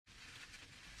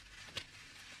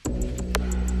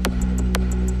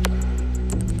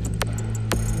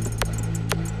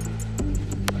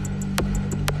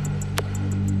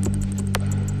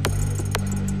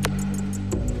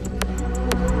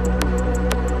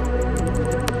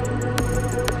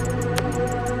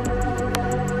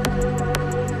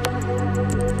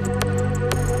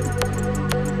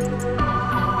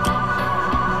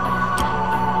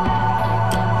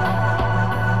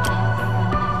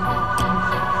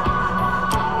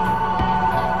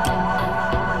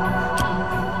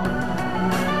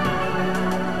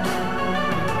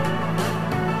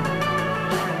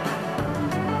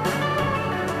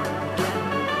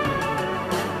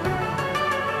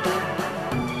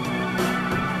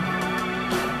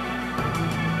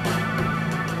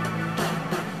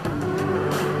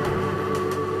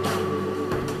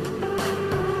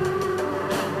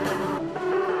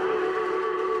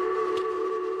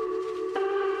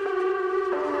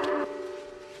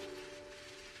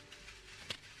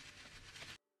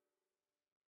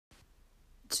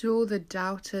to all the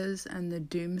doubters and the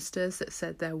doomsters that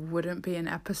said there wouldn't be an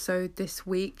episode this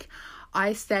week,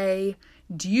 I say,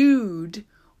 dude,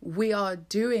 we are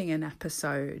doing an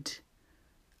episode.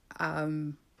 I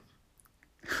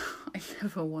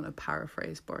never want to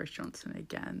paraphrase Boris Johnson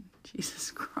again.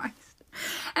 Jesus Christ.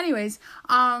 Anyways,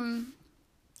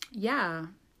 yeah,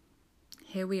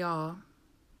 here we are,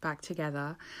 back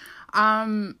together.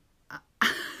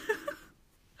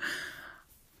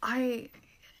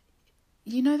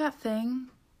 You know that thing,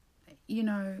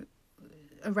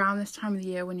 around this time of the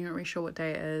year when you're not really sure what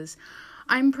day it is.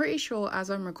 I'm pretty sure as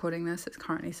I'm recording this, it's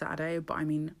currently Saturday, but I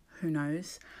mean, who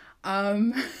knows?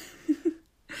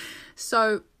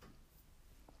 So,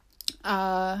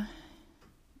 yeah,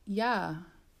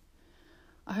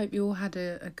 I hope you all had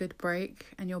a good break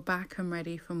and you're back and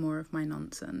ready for more of my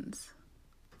nonsense.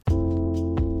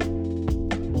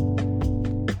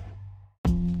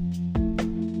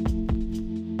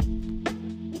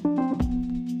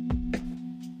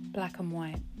 Black and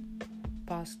white,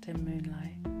 basked in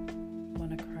moonlight,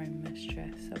 monochrome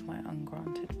mistress of my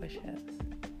ungranted wishes.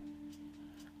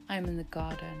 I am in the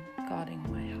garden, guarding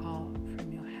my heart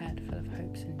from your head full of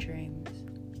hopes and dreams.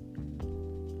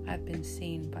 I have been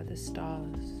seen by the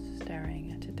stars,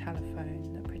 staring at a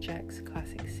telephone that projects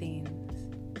classic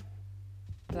scenes.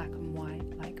 Black and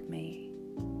white like me.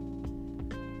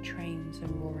 Trains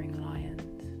and roaring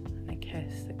lions, and a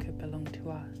kiss that could belong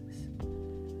to us.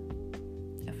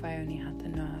 If I only had the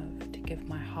nerve to give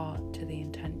my heart to the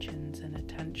intentions and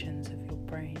attentions of your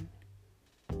brain.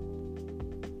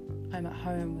 I'm at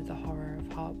home with the horror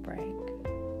of heartbreak,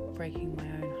 breaking my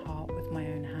own heart with my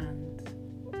own hands,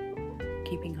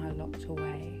 keeping her locked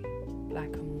away,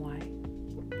 black and white,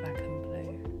 black and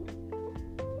blue.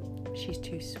 She's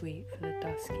too sweet for the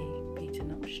dusky, beaten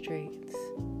up streets.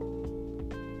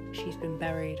 She's been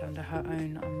buried under her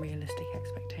own unrealistic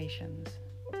expectations,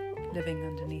 living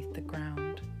underneath the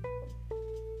ground,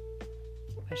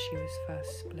 where she was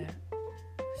first split,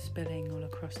 spilling all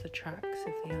across the tracks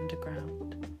of the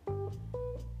underground,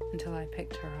 until I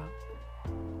picked her up,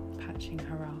 patching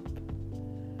her up,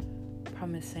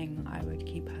 promising I would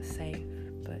keep her safe,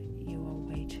 but you are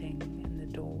waiting in the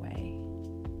doorway,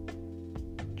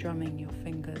 drumming your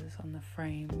fingers on the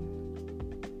frame,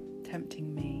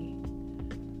 tempting me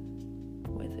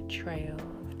with a trail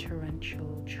of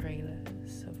torrential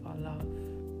trailers of our love,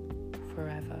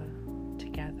 forever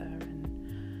together, and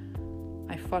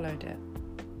I followed it.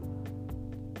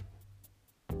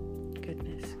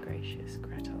 Goodness gracious,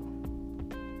 Gretel.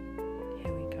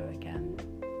 Here we go again.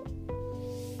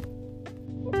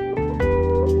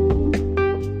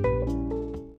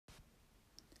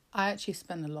 I actually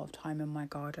spend a lot of time in my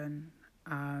garden.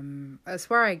 It's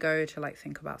where I go to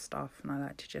think about stuff, and I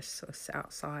like to just sort of sit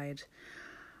outside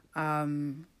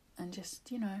and just,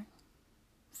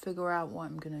 figure out what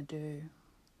I'm gonna do.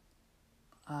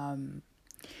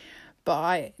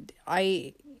 But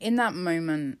I in that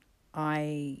moment,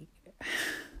 I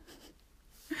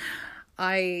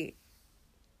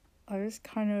was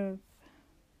kind of,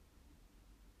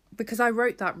 because I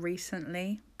wrote that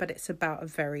recently, but it's about a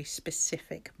very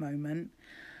specific moment.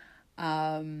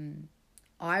 I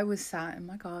was sat in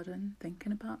my garden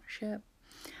thinking about shit,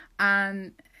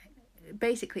 and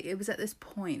basically it was at this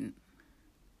point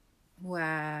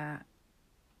where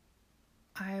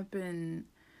I have been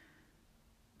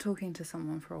talking to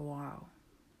someone for a while,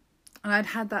 and I'd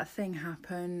had that thing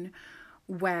happen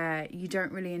where you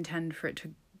don't really intend for it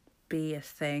to be a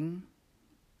thing,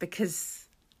 because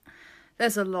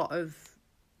there's a lot of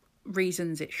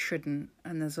reasons it shouldn't,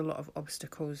 and there's a lot of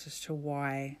obstacles as to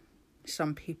why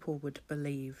some people would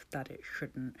believe that it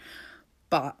shouldn't.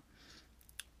 But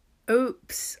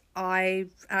oops, I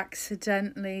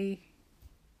accidentally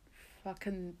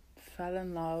fucking fell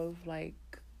in love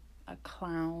like a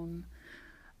clown.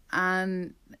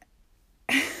 And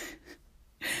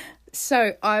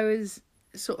so I was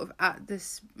sort of at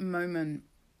this moment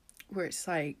where it's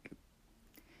like,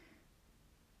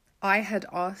 I had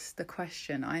asked the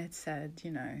question, I had said,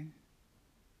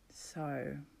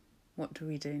 so what do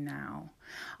we do now?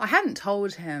 I hadn't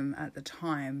told him at the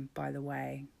time, by the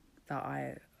way, that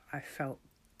I felt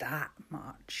that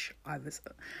much. Or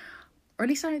at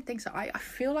least I don't think so. I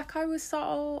feel like I was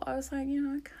subtle. I was like,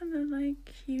 I kind of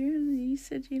like you, and you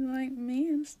said you like me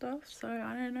and stuff, so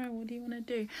I don't know, what do you want to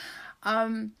do?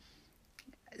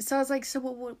 So I was like, so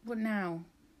what now?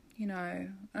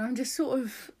 And I'm just sort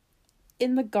of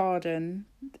in the garden,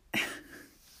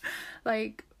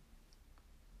 like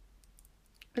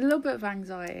a little bit of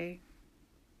anxiety,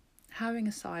 having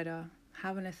a cider,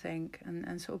 having a think,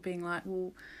 and sort of being like,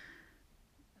 well,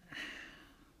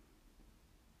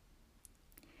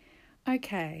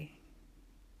 Okay.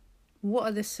 What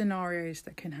are the scenarios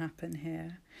that can happen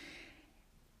here?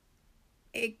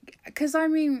 Because I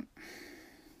mean,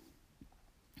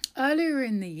 earlier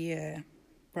in the year,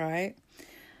 right,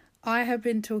 I had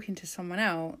been talking to someone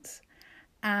else,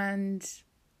 and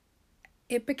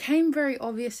it became very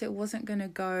obvious it wasn't going to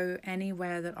go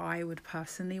anywhere that I would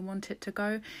personally want it to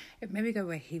go. It maybe go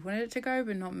where he wanted it to go,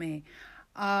 but not me.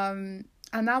 And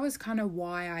that was kind of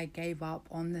why I gave up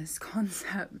on this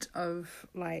concept of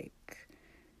like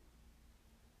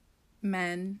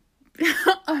men.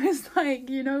 I was like,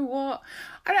 you know what?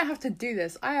 I don't have to do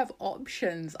this. I have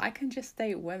options. I can just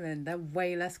date women. They're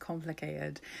way less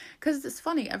complicated. Because it's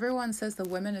funny, everyone says the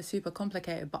women are super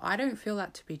complicated, but I don't feel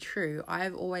that to be true.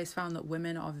 I've always found that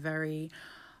women are very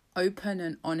open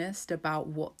and honest about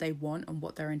what they want and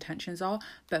what their intentions are.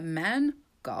 But men,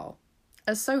 girl,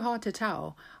 it's so hard to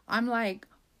tell. I'm like,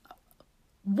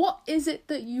 what is it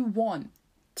that you want?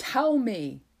 Tell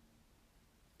me.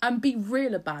 And be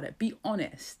real about it. Be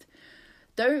honest.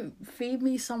 Don't feed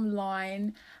me some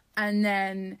line and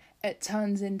then it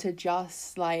turns into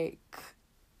just like,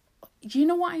 you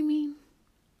know what I mean?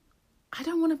 I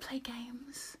don't want to play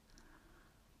games.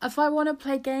 If I want to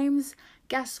play games,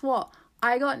 guess what?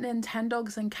 I got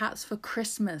Nintendogs and cats for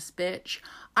Christmas, bitch.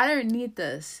 I don't need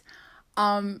this.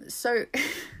 So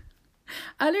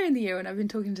earlier in the year when I've been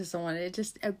talking to someone, it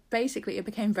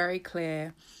became very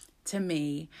clear to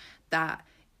me that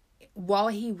while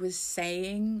he was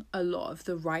saying a lot of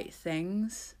the right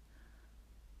things,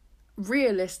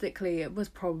 realistically, it was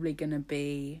probably going to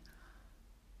be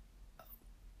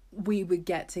we would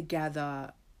get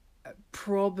together,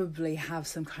 probably have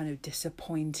some kind of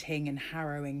disappointing and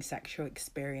harrowing sexual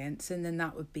experience, and then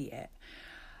that would be it.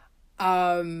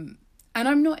 And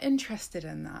I'm not interested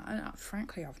in that. And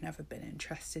frankly, I've never been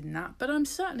interested in that, but I'm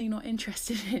certainly not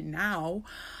interested in it now.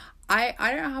 I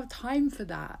don't have time for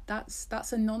that.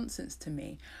 That's a nonsense to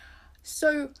me.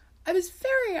 So I was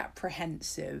very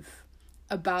apprehensive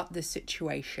about the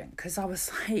situation because I was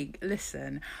like,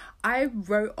 listen, I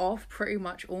wrote off pretty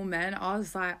much all men. I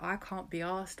was like, I can't be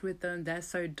arsed with them. They're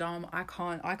so dumb. I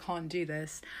can't do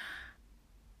this.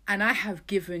 And I have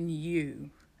given you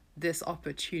this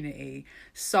opportunity.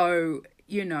 So,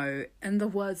 you know, in the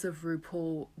words of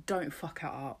RuPaul, don't fuck it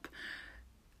up.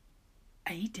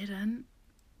 And he didn't.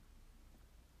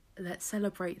 Let's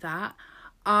celebrate that.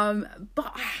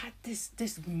 But I had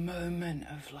this moment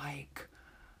of like,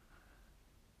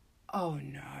 oh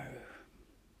no,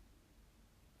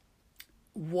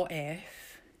 what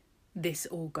if this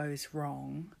all goes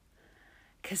wrong?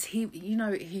 Because it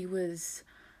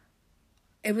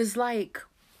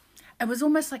was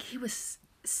almost like he was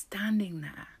standing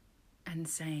there and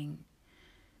saying,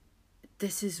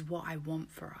 this is what I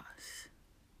want for us.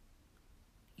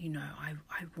 You know, I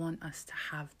want us to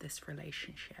have this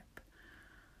relationship.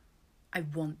 I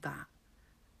want that.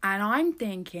 And I'm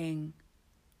thinking,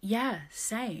 yeah,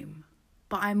 same.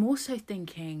 But I'm also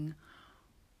thinking,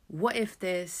 what if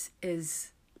this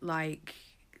is like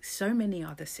so many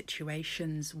other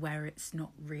situations where it's not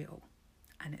real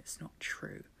and it's not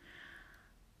true?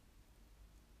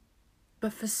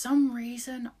 But for some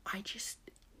reason, I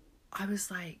was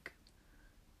like,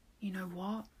 you know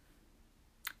what?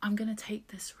 I'm going to take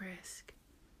this risk.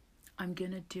 I'm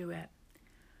going to do it.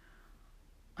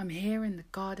 I'm here in the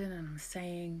garden and I'm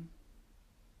saying,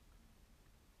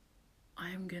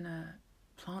 I'm going to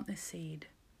plant this seed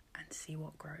and see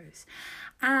what grows.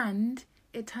 And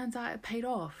it turns out it paid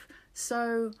off.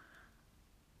 So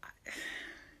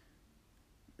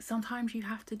sometimes you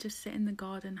have to just sit in the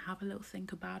garden, have a little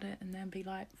think about it, and then be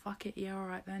like, fuck it, yeah, all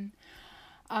right then.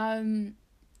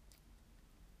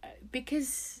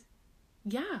 Because,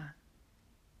 yeah,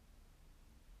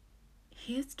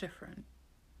 he is different.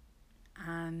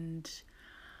 And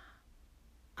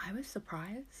I was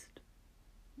surprised.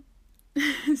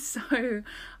 So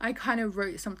I kind of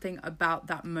wrote something about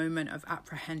that moment of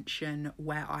apprehension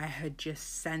where I had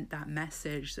just sent that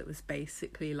message that was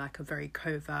basically like a very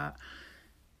covert,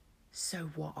 so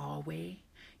what are we?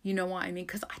 You know what I mean?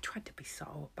 Because I tried to be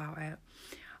subtle about it.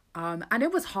 And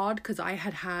it was hard because I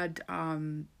had a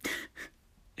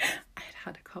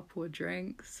couple of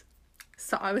drinks.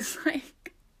 So I was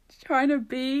like trying to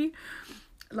be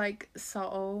like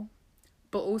subtle,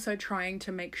 but also trying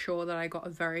to make sure that I got a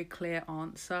very clear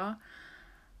answer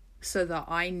so that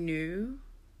I knew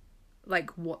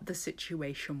like what the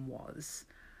situation was.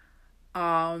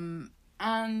 And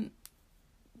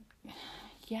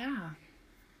yeah,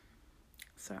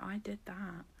 so I did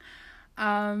that.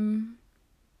 And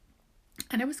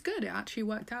it was good. It actually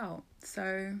worked out.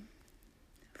 So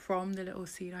from the little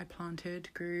seed I planted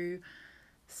grew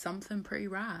something pretty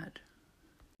rad.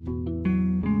 We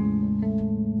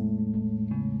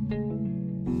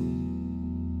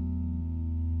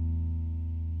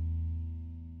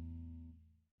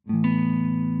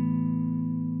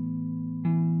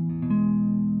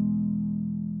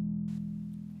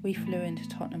flew into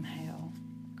Tottenham Hale,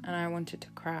 and I wanted to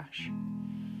crash.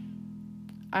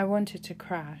 I wanted to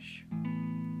crash.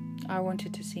 I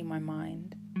wanted to see my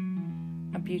mind,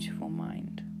 a beautiful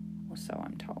mind, or so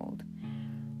I'm told,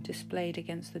 displayed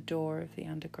against the door of the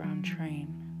underground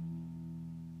train.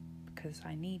 Because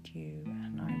I need you,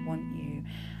 and I want you,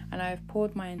 and I have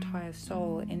poured my entire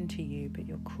soul into you, but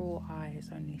your cruel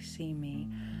eyes only see me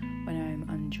when I am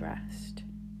undressed,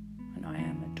 when I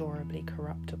am adorably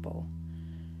corruptible,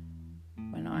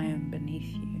 when I am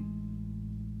beneath you.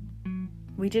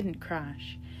 We didn't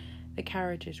crash. The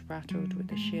carriages rattled with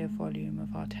the sheer volume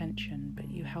of our tension, but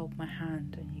you held my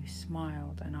hand and you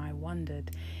smiled, and I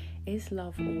wondered, is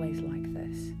love always like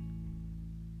this?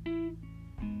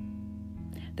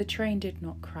 The train did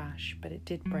not crash, but it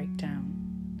did break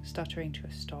down, stuttering to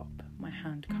a stop, my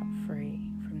hand cut free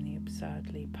from the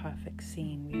absurdly perfect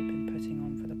scene we had been putting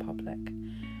on for the public.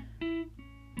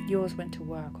 Yours went to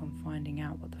work on finding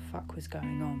out what the fuck was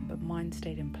going on, but mine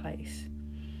stayed in place,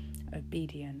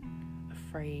 obedient,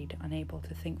 afraid, unable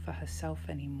to think for herself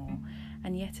anymore.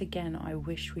 And yet again I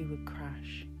wished we would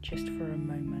crash, just for a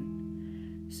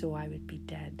moment, so I would be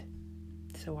dead,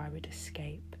 so I would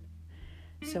escape,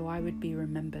 so I would be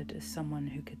remembered as someone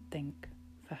who could think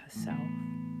for herself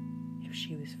if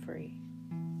she was free.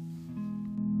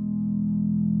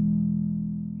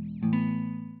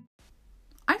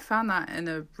 I found that in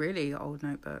a really old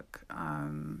notebook.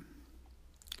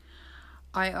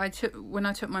 I took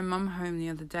my mum home the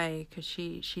other day, because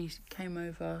she came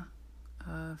over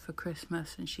for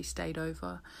Christmas, and she stayed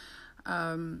over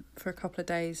for a couple of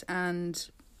days, and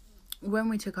when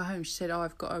we took her home, she said, "Oh,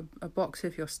 I've got a box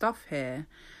of your stuff here."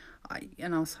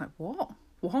 And I was like, "What?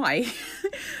 Why?"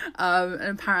 And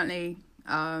apparently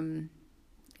it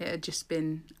had just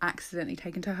been accidentally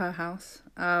taken to her house.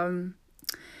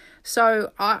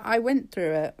 So I went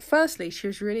through it. Firstly, she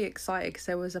was really excited because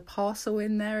there was a parcel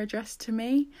in there addressed to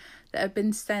me that had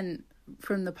been sent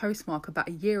from the postmark about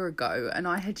a year ago, and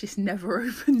I had just never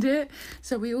opened it.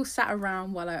 So we all sat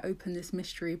around while I opened this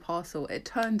mystery parcel. It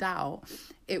turned out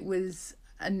it was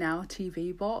a Now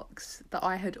TV box that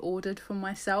I had ordered for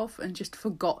myself and just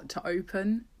forgot to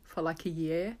open for like a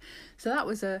year. So that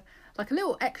was a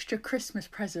little extra Christmas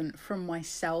present from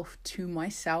myself to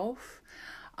myself.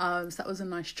 So that was a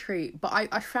nice treat. But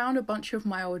I found a bunch of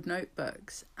my old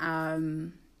notebooks.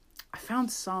 I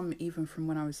found some even from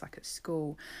when I was like at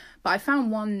school. But I found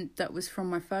one that was from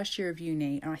my first year of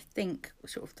uni, and I think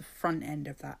sort of the front end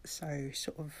of that. So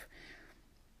sort of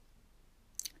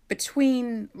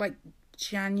between like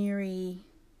January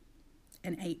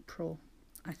and April,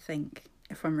 I think,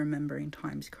 if I'm remembering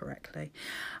times correctly.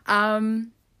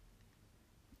 And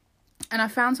I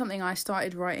found something, I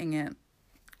started writing it.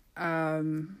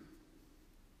 And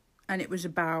it was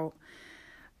about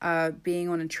being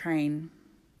on a train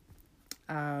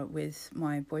with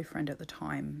my boyfriend at the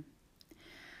time,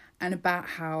 and about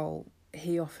how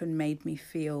he often made me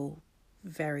feel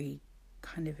very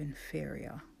kind of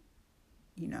inferior.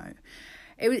 You know,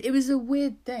 it was a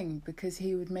weird thing, because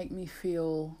he would make me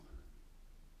feel,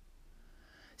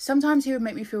 sometimes he would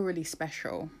make me feel really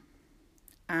special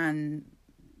and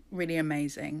really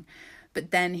amazing,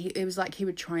 but then it was like he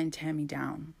would try and tear me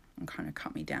down and kind of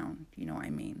cut me down, you know what I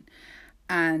mean?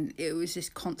 And it was this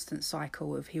constant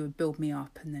cycle of he would build me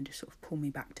up and then just sort of pull me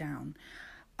back down.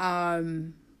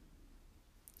 And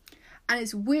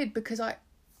it's weird because I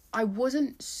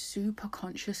wasn't super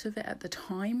conscious of it at the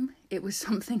time. It was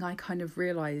something I kind of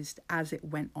realised as it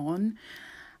went on.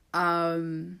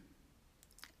 And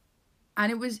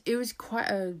it was quite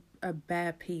a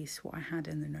bare piece what I had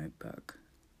in the notebook.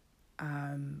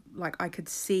 Like I could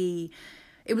see,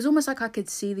 it was almost like I could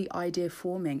see the idea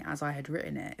forming as I had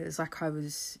written it. It was like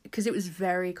because it was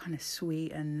very kind of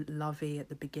sweet and lovey at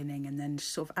the beginning, and then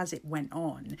sort of as it went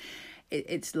on,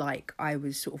 it's like I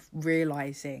was sort of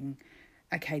realising,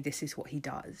 okay, this is what he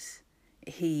does.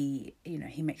 He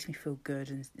makes me feel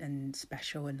good and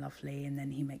special and lovely, and then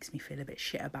he makes me feel a bit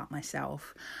shit about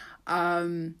myself.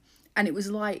 And it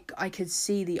was like I could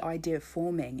see the idea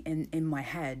forming in my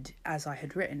head as I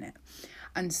had written it.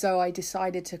 And so I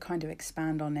decided to kind of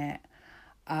expand on it.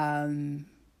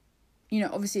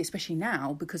 Obviously, especially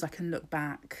now, because I can look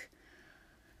back,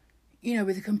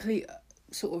 with a complete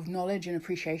sort of knowledge and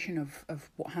appreciation of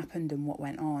what happened and what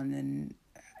went on. And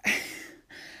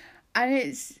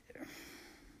and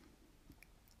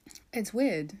it's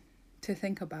weird to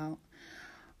think about.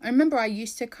 I remember I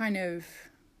used to kind of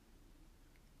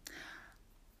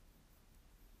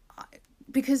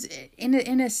because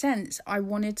in a sense, I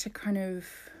wanted to kind of,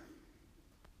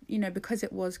 because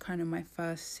it was kind of my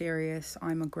first serious,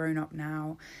 I'm a grown up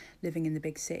now, living in the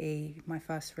big city, my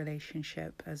first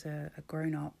relationship as a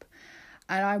grown up.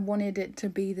 And I wanted it to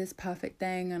be this perfect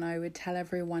thing, and I would tell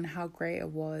everyone how great it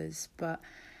was.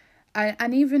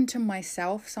 And even to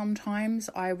myself, sometimes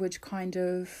I would kind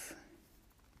of,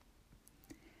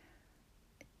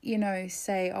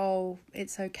 say, oh,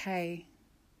 it's okay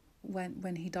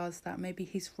when he does that. Maybe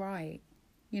he's right,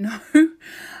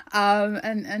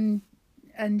 and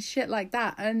shit like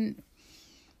that. And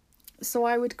so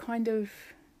I would kind of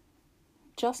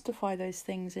justify those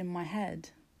things in my head,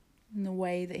 in the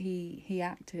way that he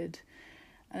acted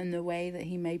and the way that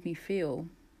he made me feel.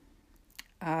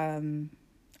 And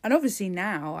obviously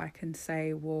now I can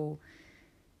say, well,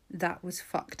 that was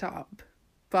fucked up.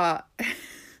 But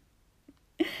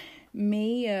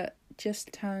me at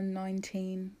just turned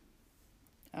 19,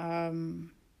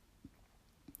 and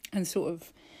sort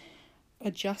of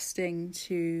adjusting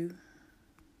to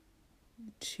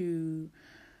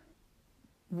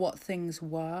what things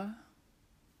were,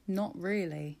 not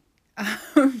really.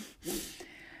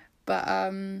 But I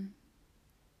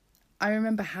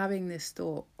remember having this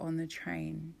thought on the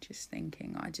train, just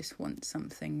thinking, I just want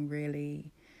something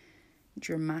really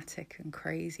dramatic and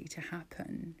crazy to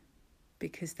happen,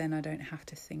 because then I don't have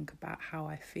to think about how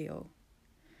I feel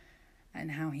and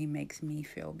how he makes me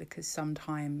feel. Because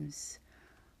sometimes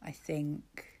I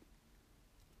think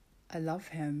I love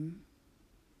him,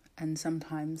 and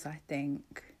sometimes I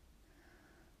think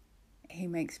he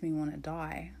makes me want to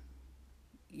die.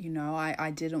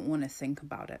 I didn't want to think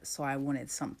about it, so I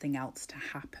wanted something else to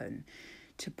happen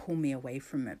to pull me away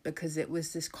from it, because it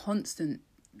was this constant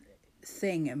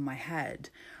thing in my head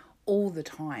all the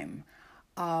time.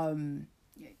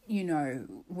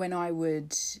 When I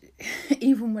would,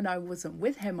 even when I wasn't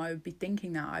with him, I would be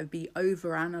thinking that. I'd be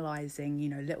over analysing,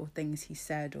 little things he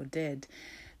said or did,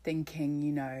 thinking,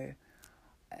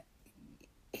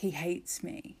 he hates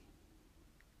me.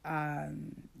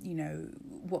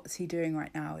 What's he doing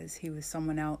right now? Is he with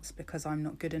someone else because I'm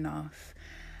not good enough?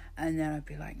 And then I'd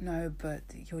be like, no, but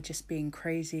you're just being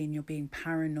crazy and you're being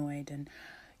paranoid. And,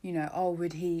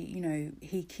 would he,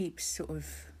 he keeps sort of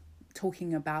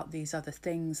talking about these other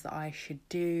things that I should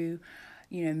do.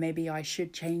 Maybe I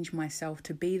should change myself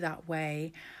to be that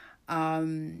way.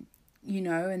 And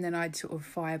then I'd sort of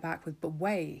fire back with, but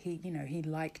wait, he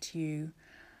liked you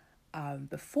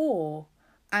before.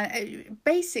 And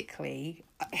basically,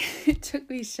 it took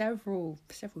me several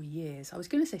years. I was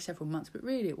going to say several months, but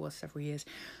really it was several years,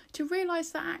 to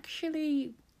realise that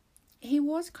actually he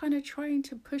was kind of trying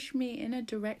to push me in a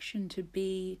direction to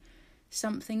be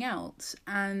something else.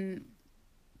 And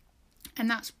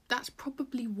that's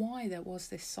probably why there was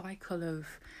this cycle of,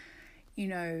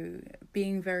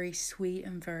 being very sweet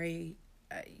and very,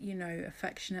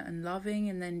 affectionate and loving,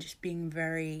 and then just being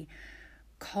very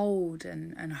cold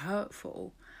and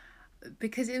hurtful,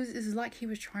 because it was like he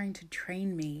was trying to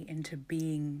train me into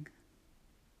being,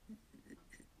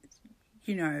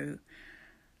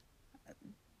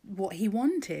 what he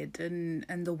wanted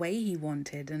and the way he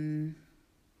wanted, and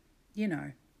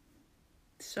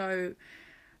so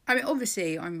I mean,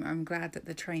 obviously I'm glad that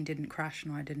the train didn't crash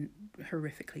and I didn't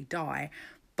horrifically die,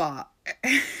 but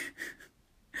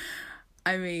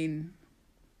I mean,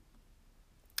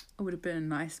 it would have been a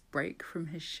nice break from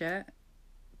his shit.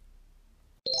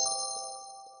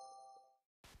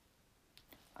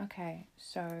 Okay,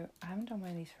 so I haven't done one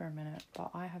of these for a minute,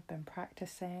 but I have been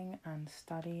practicing and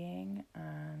studying,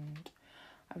 and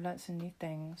I've learnt some new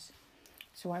things.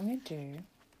 So what I'm going to do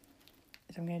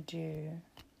is I'm going to do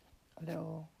a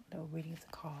little reading of the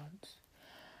cards.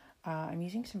 I'm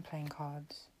using some plain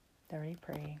cards. They're really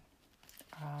pretty.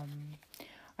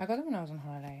 I got them when I was on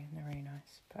holiday, and they're really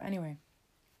nice. But anyway,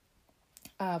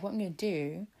 what I'm going to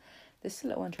do, this is a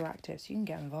little interactive, so you can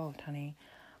get involved, honey.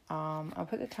 I'll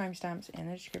put the timestamps in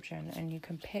the description, and you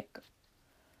can pick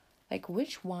like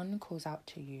which one calls out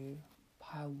to you,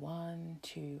 pile 1,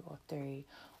 2, or 3,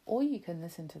 or you can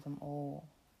listen to them all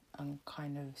and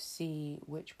kind of see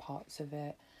which parts of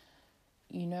it,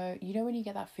 you know when you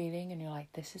get that feeling and you're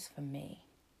like, this is for me,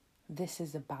 this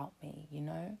is about me,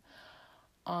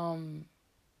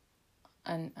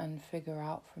 and figure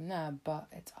out from there. But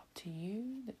it's up to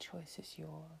you, the choice is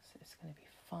yours. It's going to be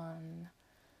fun,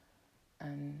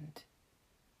 and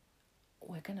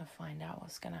we're going to find out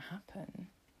what's going to happen,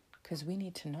 because we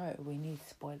need to know. We need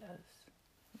spoilers.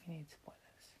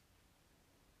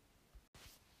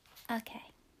 Okay,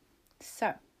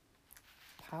 so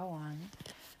part 1,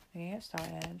 we're going to get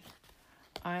started.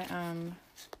 I am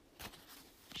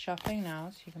shuffling now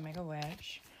so you can make a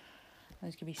wish,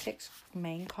 There's going to be 6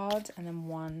 main cards and then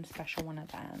 1 special one at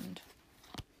the end.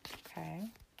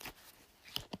 Okay.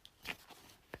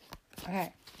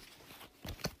 Okay.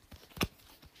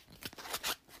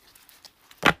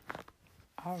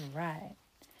 All right.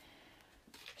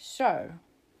 So,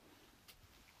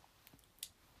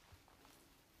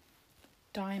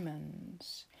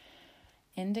 diamonds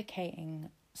indicating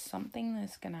something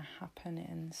that's going to happen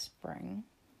in spring.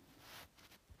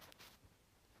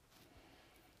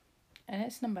 And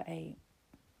it's number 8.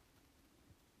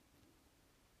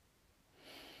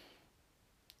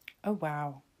 Oh,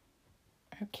 wow.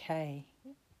 Okay.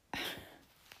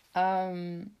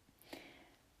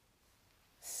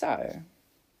 So,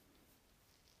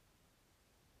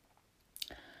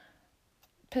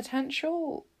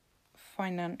 potential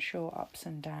financial ups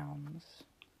and downs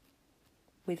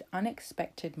with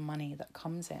unexpected money that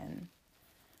comes in,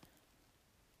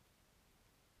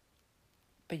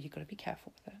 but you got to be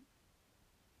careful with it.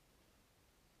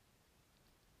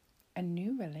 A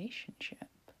new relationship.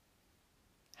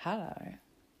 Hello.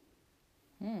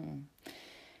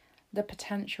 The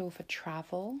potential for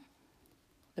travel,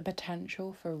 the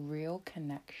potential for real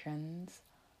connections,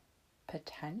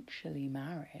 potentially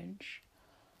marriage.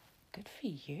 Good for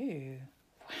you.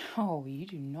 Wow, you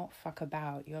do not fuck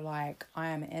about. You're like, I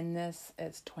am in this.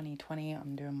 It's 2020.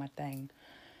 I'm doing my thing.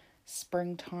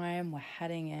 Springtime, we're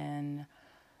heading in,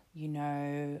 you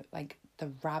know, like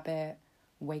the rabbit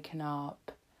waking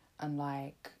up and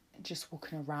like just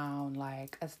walking around.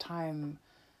 Like, it's time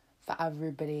for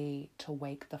everybody to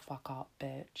wake the fuck up,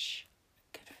 bitch.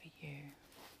 Good for you.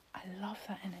 I love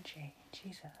that energy.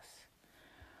 Jesus.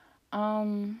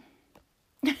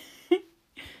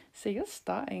 So you're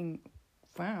starting,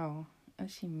 wow,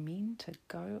 as you mean to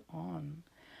go on.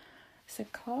 So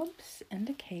clubs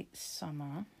indicate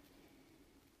summer.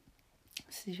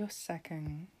 This is your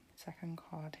second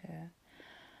card here.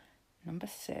 Number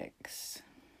 6.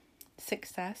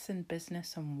 Success in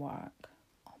business and work.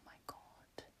 Oh my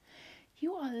God.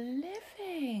 You are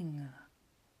living.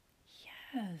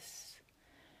 Yes.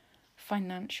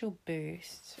 Financial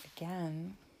boost.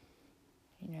 Again,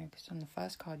 you know, because on the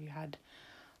first card you had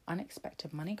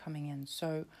unexpected money coming in.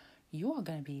 So you are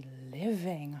going to be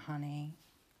living, honey.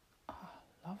 Oh,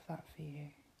 love that for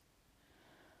you.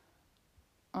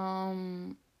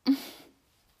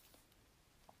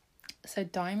 So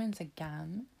diamonds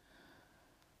again.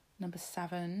 Number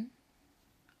 7.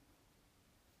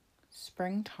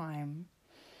 Springtime.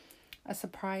 A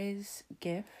surprise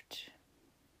gift.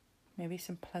 Maybe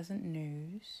some pleasant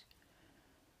news.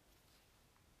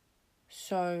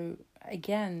 So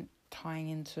again, tying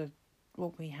into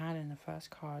what we had in the first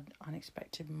card,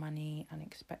 unexpected money,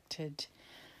 unexpected,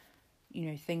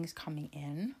 you know, things coming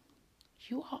in.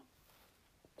 You are,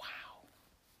 wow,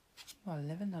 you are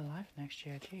living the life next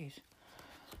year, jeez.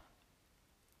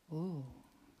 Ooh,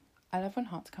 I love when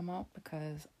hearts come up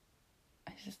because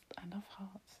I love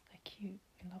hearts. They're cute.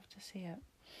 I love to see it.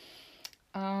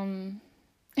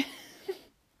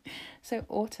 So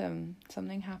autumn,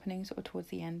 something happening sort of towards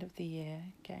the end of the year,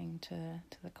 getting to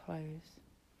the close.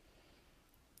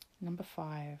 Number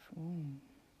 5. Ooh.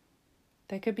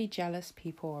 There could be jealous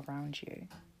people around you.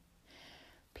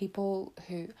 People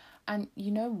who, and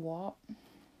you know what?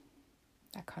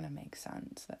 That kind of makes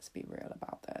sense. Let's be real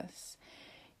about this.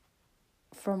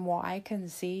 From what I can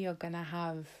see, you're going to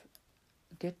have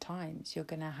good times. You're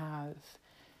going to have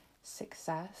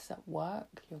success at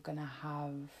work. You're going to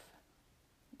have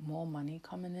more money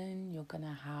coming in. You're going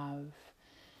to have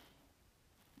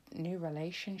new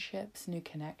relationships, new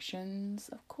connections.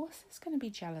 Of course, there's going to be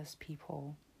jealous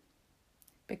people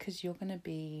because you're going to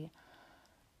be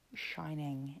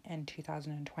shining in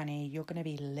 2020. You're going to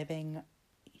be living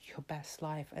your best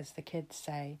life, as the kids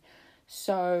say.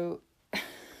 So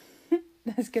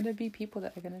there's going to be people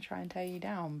that are going to try and tear you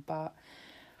down, but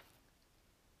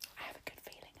I have a good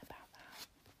feeling about that.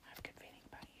 I have a good feeling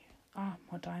about you. Ah,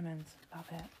 more diamonds. Love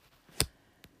it.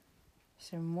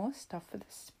 So more stuff for the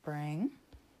spring.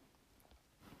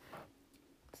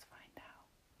 Let's find out.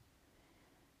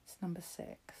 It's number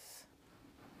 6.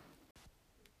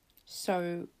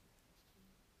 So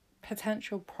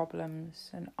potential problems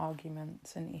and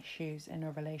arguments and issues in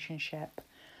a relationship,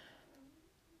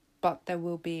 but there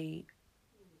will be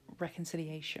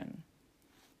reconciliation.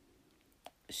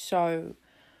 So,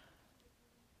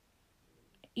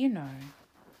 you know,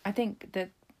 I think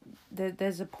that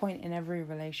there's a point in every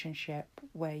relationship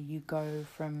where you go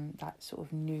from that sort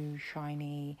of new,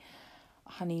 shiny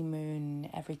honeymoon,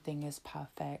 everything is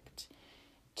perfect,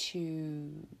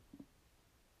 to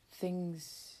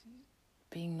things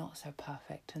being not so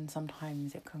perfect. And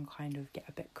sometimes it can kind of get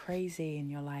a bit crazy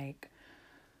and you're like,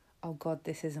 oh God,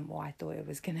 this isn't what I thought it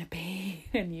was going to be.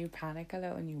 And you panic a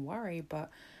little and you worry. But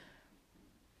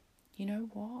you know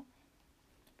what?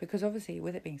 Because obviously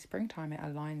with it being springtime, it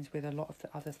aligns with a lot of the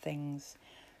other things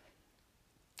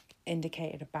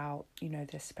indicated about,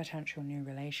 this potential new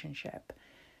relationship.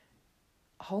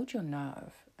 Hold your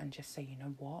nerve and just say, you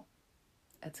know what?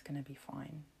 It's going to be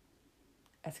fine.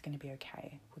 It's going to be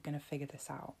okay. We're going to figure this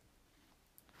out.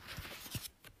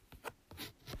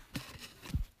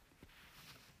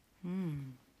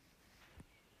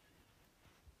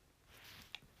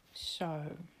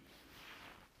 So,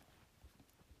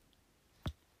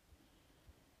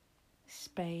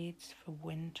 spades for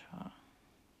winter.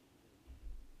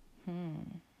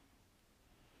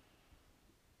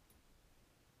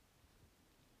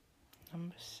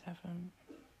 Number 7.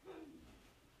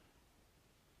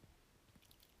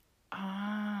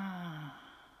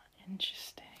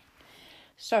 Interesting.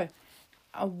 So,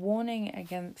 a warning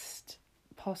against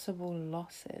possible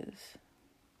losses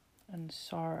and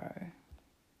sorrow.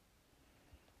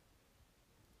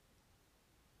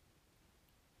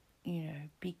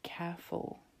 Be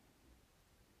careful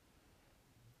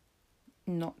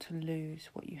not to lose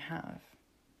what you have.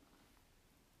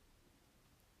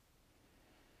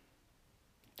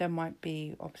 There might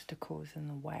be obstacles in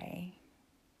the way,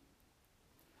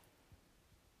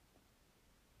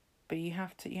 but you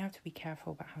have to be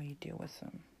careful about how you deal with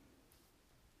them.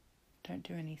 Don't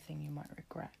do anything you might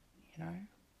regret,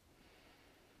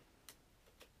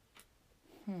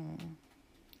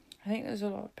 I think there's a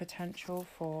lot of potential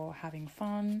for having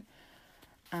fun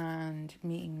and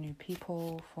meeting new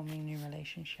people, forming new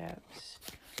relationships,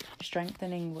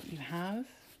 strengthening what you have,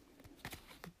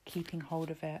 keeping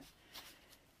hold of it,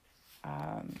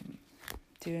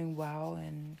 doing well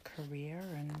in career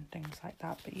and things like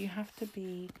that. But you have to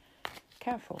be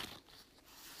careful.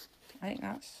 I think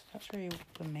that's really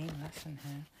the main lesson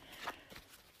here.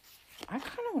 I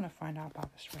kind of want to find out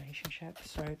about this relationship,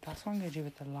 so that's what I'm going to do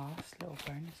with the last little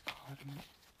bonus card. I'm going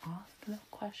to ask a little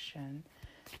question.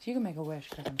 So you can make a wish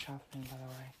because I'm shuffling, by the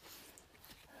way.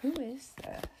 Who is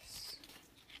this?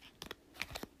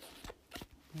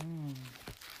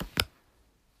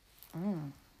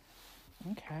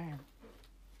 Okay.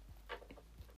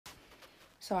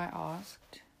 So I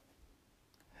asked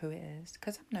who it is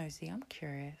because I'm nosy, I'm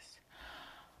curious.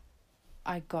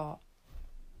 I got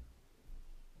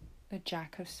the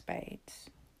Jack of Spades.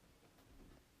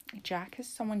 Jack is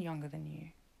someone younger than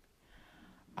you.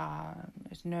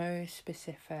 There's no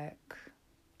specific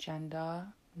gender,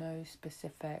 no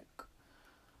specific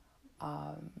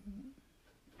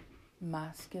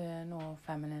masculine or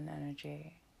feminine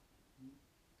energy.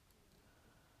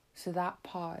 So that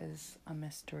part is a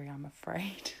mystery, I'm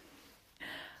afraid.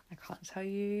 I can't tell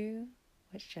you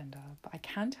which gender, but I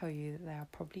can tell you that they are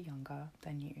probably younger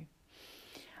than you.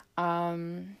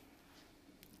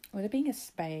 With it being a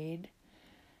spade,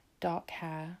 dark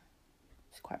hair,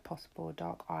 it's quite possible,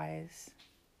 dark eyes.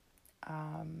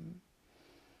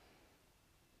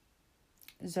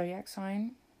 Zodiac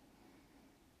sign,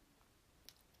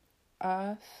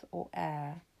 earth or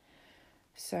air.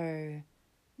 So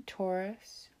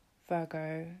Taurus,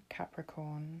 Virgo,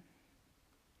 Capricorn,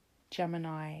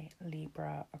 Gemini,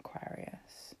 Libra,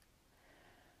 Aquarius.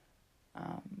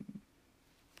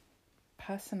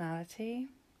 Personality,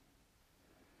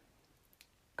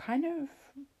 kind of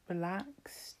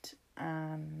relaxed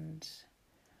and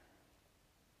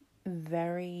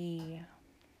very,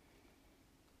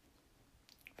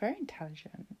 very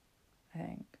intelligent, I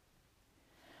think.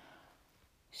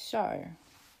 So,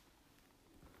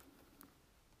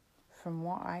 from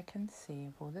what I can see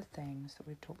of all the things that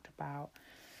we've talked about,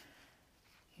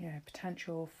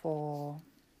 potential for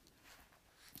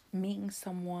meeting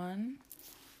someone,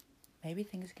 maybe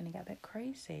things are going to get a bit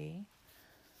crazy,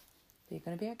 but you're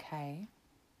going to be okay.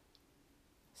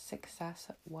 Success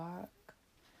at work,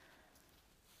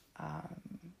 a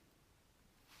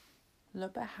little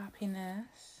bit of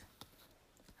happiness,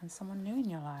 and someone new in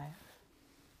your life.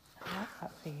 I love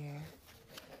that for you.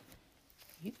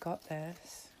 You got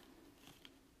this.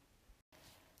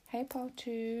 Hey, Paul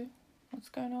 2, what's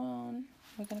going on?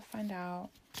 We're going to find out.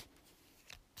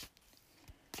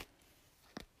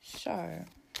 So,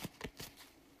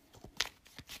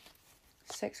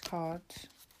 6 cards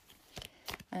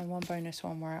and one bonus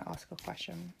one where I ask a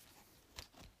question.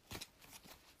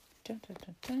 Dun, dun,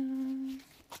 dun, dun.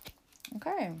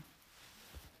 Okay.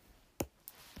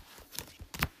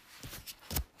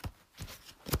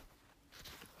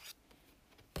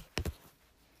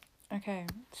 Okay,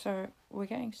 so we're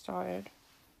getting started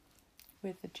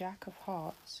with the Jack of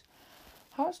Hearts.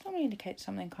 Hearts normally indicate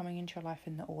something coming into your life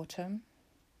in the autumn.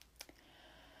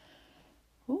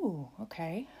 Ooh,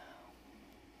 okay.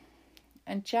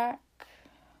 And Jack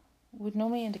would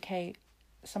normally indicate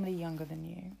somebody younger than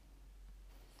you.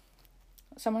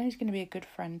 Someone who's going to be a good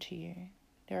friend to you.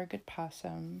 They're a good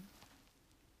person.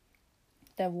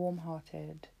 They're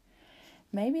warm-hearted.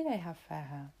 Maybe they have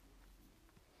fair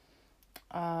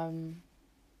hair.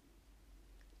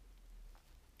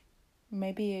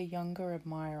 Maybe a younger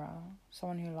admirer.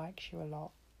 Someone who likes you a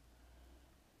lot.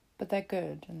 But they're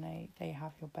good and they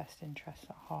have your best interests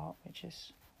at heart, which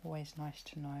is always nice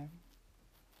to know.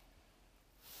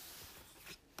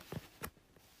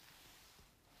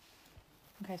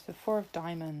 Okay, so 4 of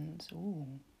Diamonds. Ooh,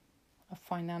 a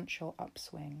financial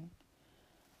upswing.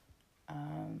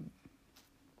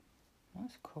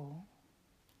 That's cool.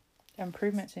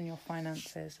 Improvements in your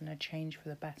finances and a change for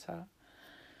the better.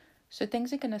 So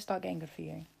things are going to start getting good for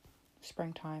you.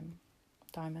 Springtime.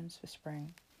 Diamonds for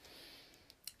spring.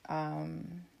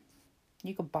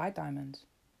 You could buy diamonds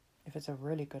if it's a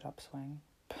really good upswing.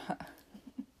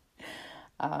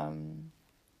 I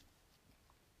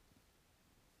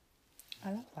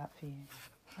love that for you.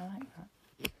 I like that.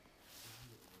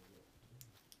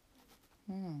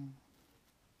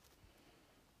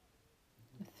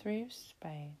 The 3 of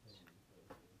Spades.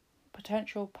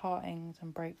 Potential partings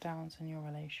and breakdowns in your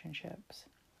relationships.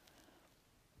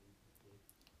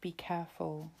 Be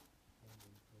careful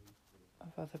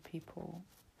of other people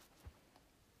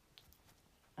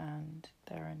and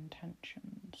their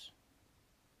intentions.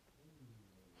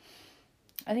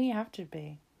 I think you have to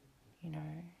be,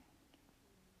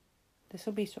 This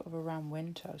will be sort of around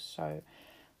winter, so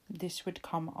this would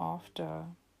come after,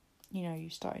 you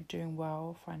started doing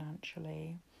well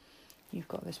financially. You've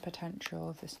got this potential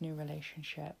of this new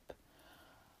relationship.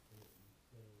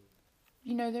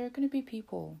 There are going to be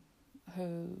people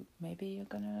who maybe are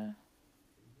going to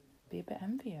be a bit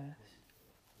envious.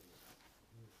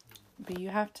 But you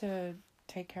have to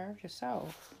take care of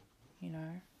yourself,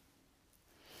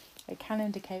 It can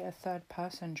indicate a third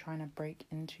person trying to break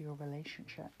into your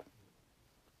relationship.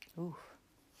 Oof.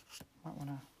 Might want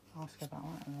to ask about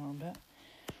that in a little bit.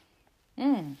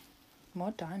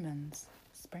 More diamonds.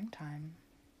 Springtime.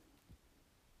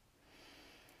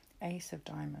 Ace of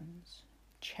Diamonds.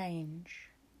 Change.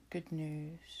 Good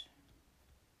news.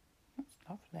 That's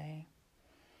lovely.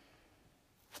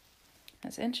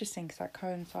 That's interesting because that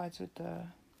coincides with the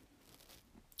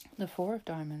 4 of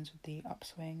Diamonds, with the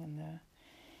upswing and the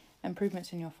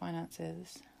improvements in your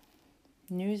finances.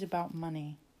 News about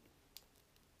money.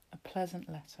 A pleasant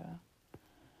letter.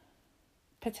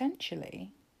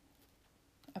 Potentially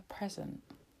a present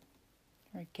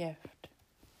or a gift.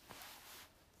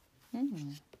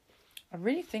 I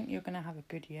really think you're going to have a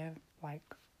good year,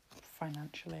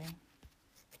 financially.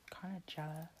 Kind of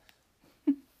jealous.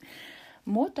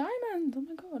 More diamonds, oh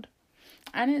my god.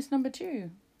 And it's number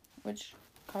 2, which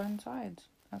coincides.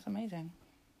 That's amazing.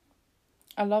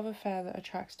 A love affair that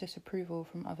attracts disapproval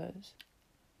from others.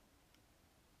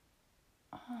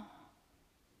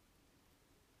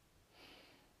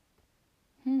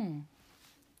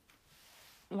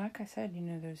 Like I said,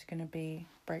 there's going to be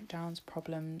breakdowns,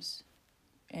 problems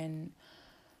in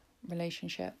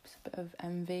relationships, a bit of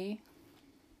envy.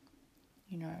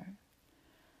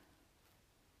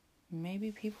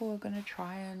 Maybe people are going to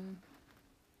try and,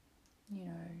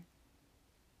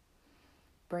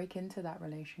 break into that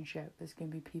relationship. There's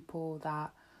going to be people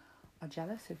that are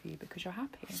jealous of you because you're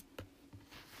happy.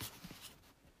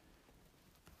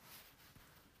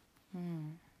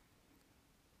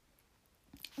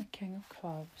 The King of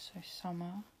Clubs, so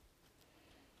summer.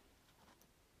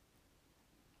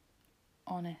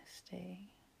 Honesty.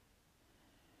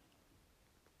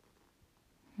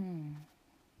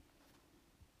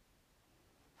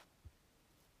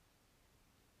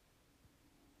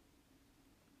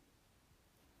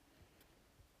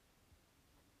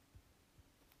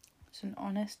 It's an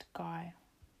honest guy.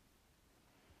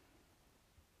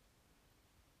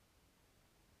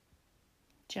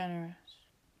 Generous.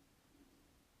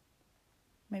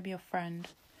 Maybe a friend.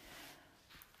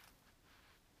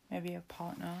 Maybe a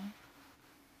partner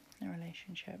in a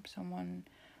relationship. Someone,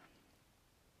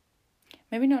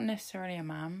 maybe not necessarily a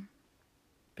man,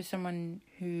 but someone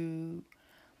who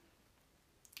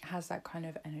has that kind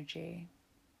of energy.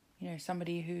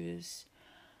 Somebody who's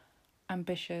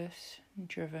ambitious and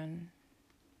driven,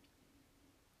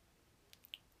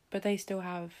 but they still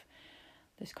have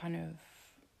this kind of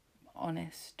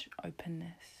honest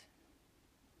openness,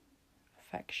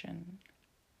 affection.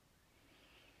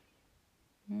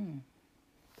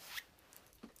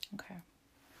 Okay.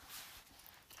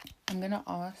 I'm going to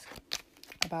ask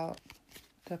about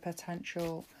the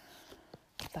potential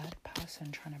third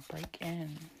person trying to break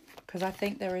in, because I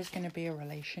think there is going to be a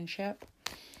relationship,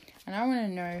 and I want to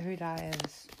know who that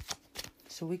is,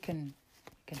 so we can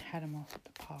head them off at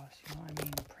the pass. You know what I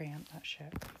mean? Preempt that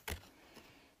shit.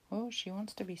 Oh, she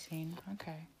wants to be seen.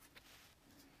 Okay.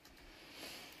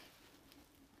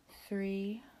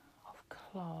 3 of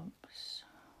clubs.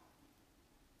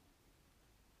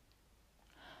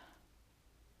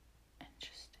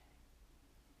 Interesting.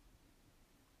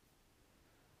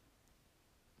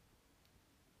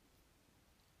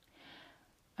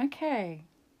 Okay.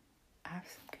 I have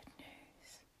some good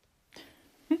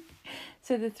news.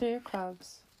 So the 3 of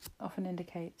clubs often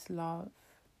indicates love,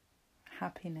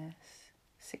 happiness,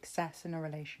 success in a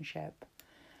relationship.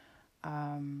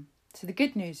 So the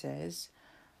good news is,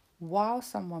 while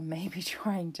someone may be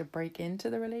trying to break into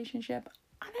the relationship,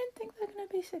 I don't think they're going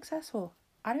to be successful.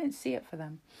 I don't see it for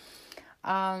them.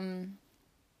 I'm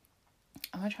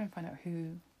going to try and find out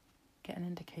get an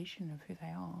indication of who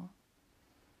they are.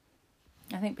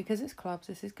 I think because it's clubs,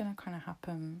 this is going to kind of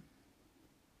happen.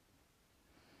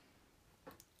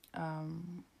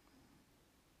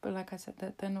 But like I said,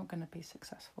 they're not going to be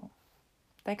successful.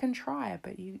 They can try,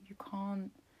 but you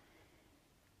can't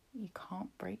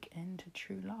break into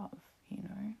true love, you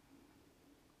know.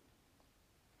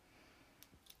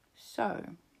 So,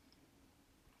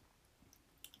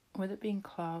 with it being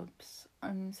clubs,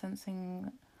 I'm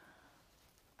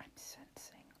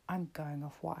going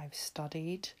off what I've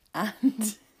studied, and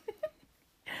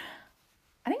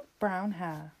I think brown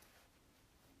hair.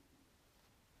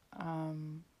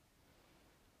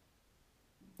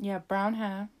 Yeah, brown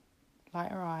hair,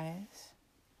 lighter eyes,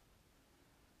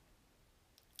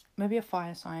 maybe a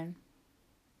fire sign,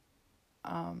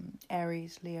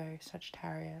 Aries, Leo,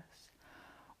 Sagittarius,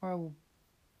 or a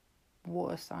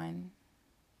water sign,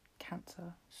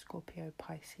 Cancer, Scorpio,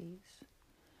 Pisces.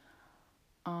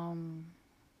 They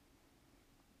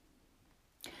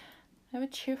have a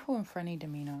cheerful and friendly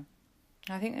demeanour.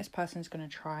 I think this person's going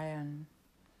to try and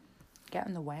get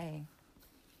in the way.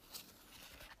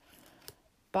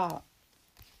 But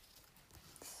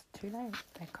it's too late.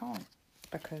 They can't,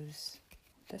 because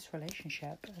this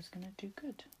relationship is going to do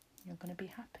good. You're going to be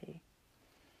happy.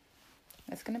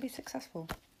 It's going to be successful.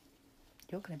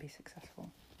 You're going to be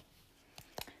successful.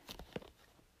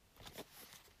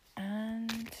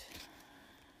 And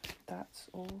that's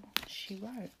all she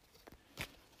wrote.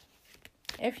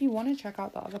 If you want to check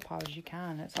out the other piles, you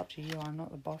can. It's up to you. I'm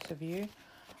not the boss of you.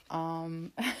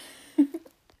 But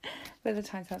the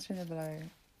timestamps are in the below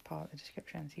part of the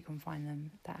description, so you can find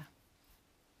them there.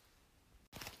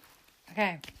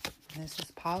 Okay, this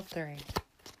is pile 3.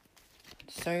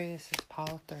 So this is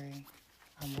pile 3.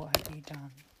 And what have you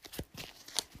done?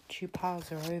 2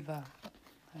 piles are over.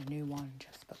 A new one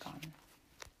just begun.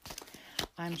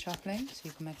 I'm shuffling, so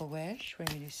you can make a wish. We're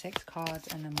going to do 6 cards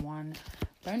and then 1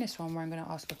 bonus one where I'm going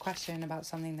to ask a question about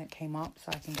something that came up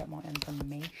so I can get more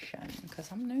information.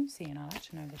 Because I'm nosy and I like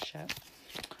to know this shit.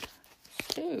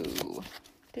 So,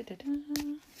 okay.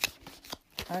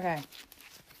 5,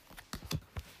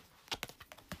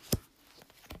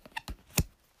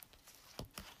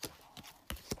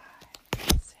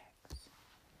 6.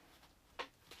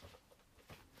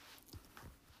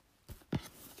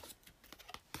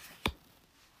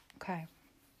 Okay.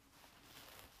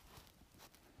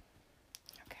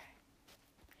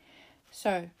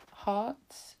 So,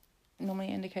 hearts normally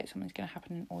indicate something's going to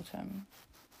happen in autumn.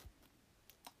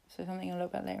 So something a little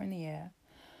bit later in the year.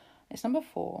 It's number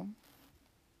 4.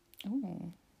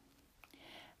 Ooh.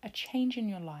 A change in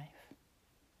your life.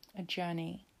 A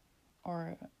journey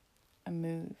or a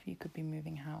move. You could be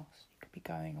moving house. You could be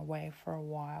going away for a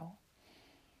while.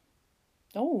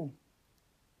 Oh.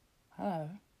 Hello.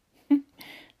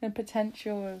 The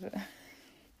potential of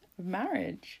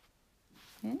marriage.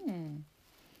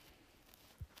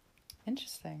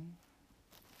 Interesting.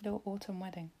 Little autumn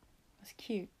wedding. That's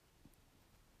cute.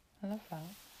 I love that.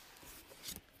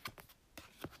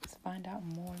 Let's find out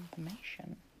more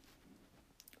information.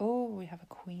 Oh, we have a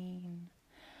queen.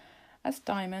 That's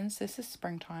diamonds. This is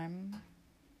springtime.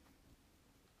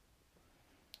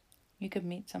 You could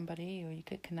meet somebody or you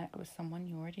could connect with someone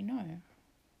you already know.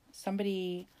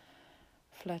 Somebody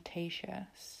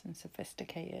flirtatious and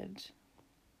sophisticated.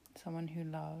 Someone who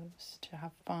loves to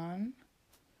have fun.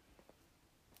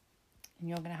 And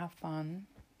you're going to have fun.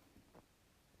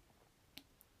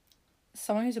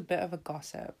 Someone who's a bit of a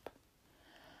gossip.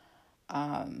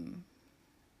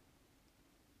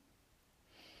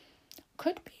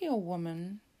 Could be a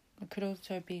woman. It could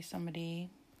also be somebody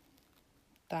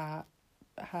that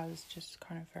has just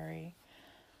kind of very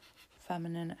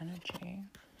feminine energy.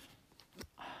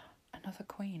 Another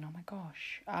queen. Oh my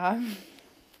gosh.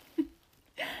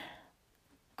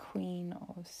 Queen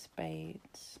of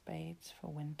Spades. Spades for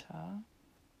winter.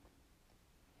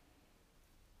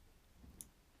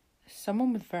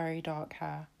 Someone with very dark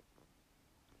hair.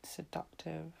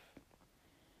 Seductive.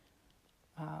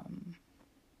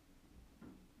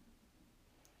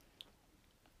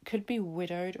 Could be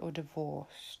widowed or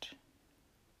divorced.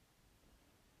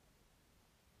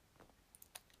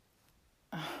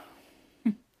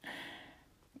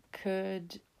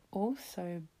 Could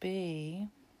also be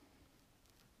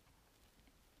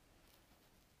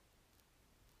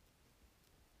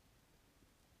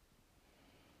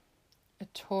a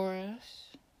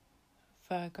Taurus,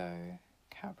 Virgo,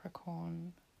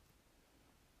 Capricorn,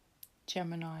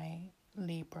 Gemini,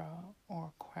 Libra,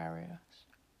 or Aquarius.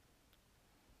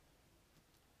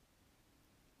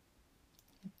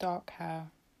 Dark hair,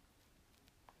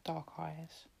 dark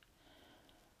eyes.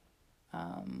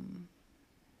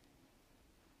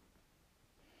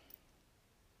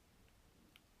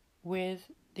 With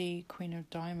the Queen of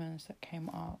Diamonds that came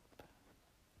up,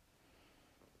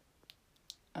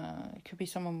 it could be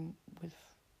someone with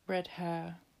red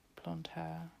hair, blonde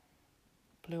hair,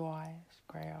 blue eyes,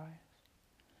 grey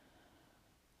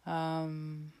eyes.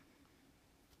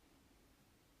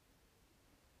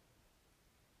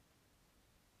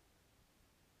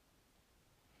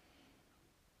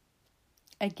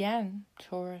 Again,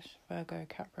 Taurus, Virgo,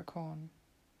 Capricorn,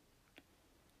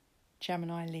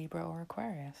 Gemini, Libra, or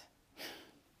Aquarius.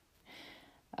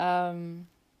 Again,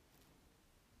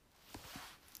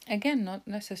 not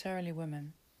necessarily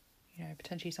women.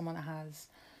 Potentially someone that has,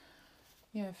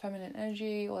 feminine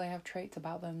energy, or they have traits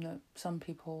about them that some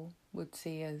people would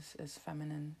see as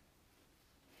feminine.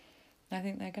 And I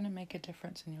think they're going to make a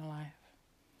difference in your life.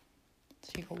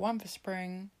 So you've got one for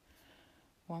spring,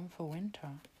 one for winter.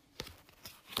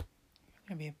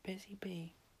 You're going to be a busy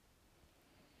bee.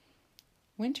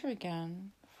 Winter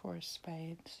again for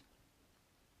spades.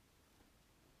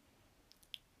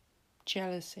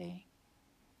 Jealousy.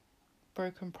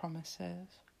 Broken promises.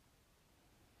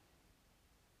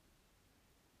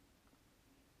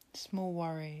 Small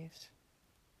worries.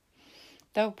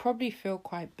 They'll probably feel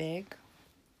quite big,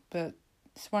 but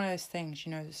it's one of those things,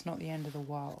 it's not the end of the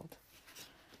world.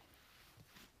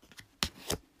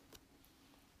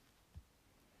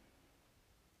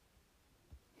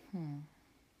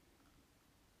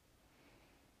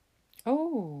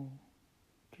 Oh,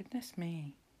 goodness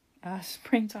me.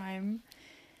 Springtime.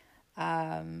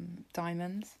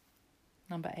 Diamonds.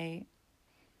 Number 8.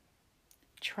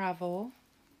 Travel.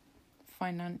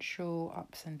 Financial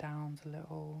ups and downs a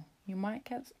little. You might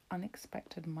get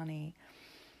unexpected money.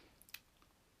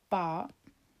 But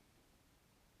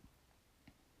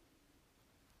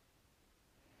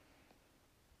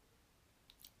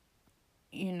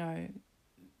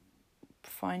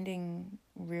finding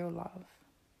real love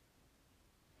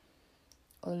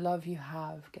or love you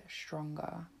have gets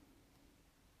stronger.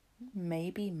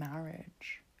 Maybe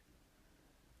marriage.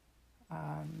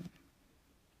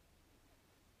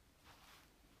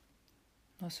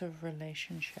 Lots of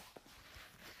relationship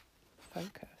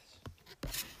focus.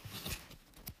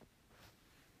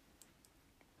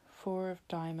 4 of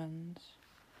Diamonds.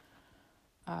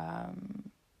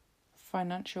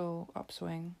 Financial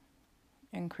upswing.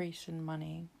 Increase in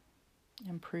money.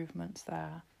 Improvements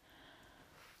there.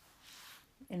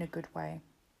 In a good way.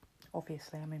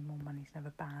 Obviously, more money's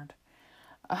never bad.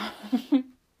 I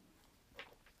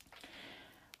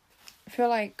feel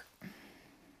like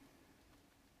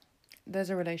there's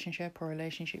a relationship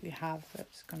you have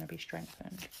that's going to be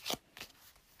strengthened.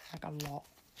 Like a lot.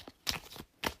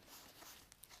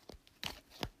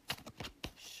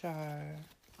 So,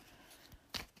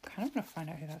 kind of going to find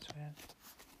out who that's with.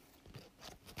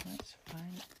 Let's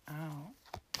find out.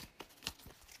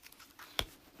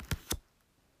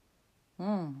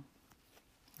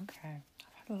 Okay.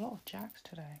 I've had a lot of jacks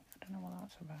today. I don't know what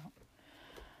that's about.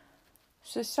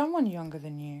 So someone younger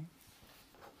than you.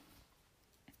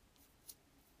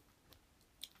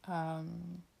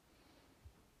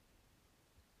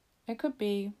 It could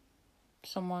be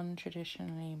someone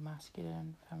traditionally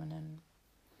masculine, feminine.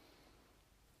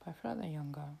 But I feel like they're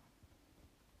younger.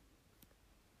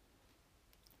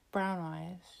 Brown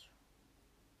eyes.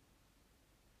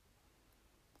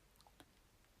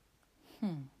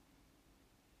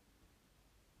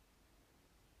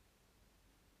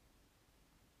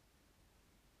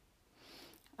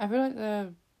 I feel like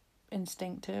they're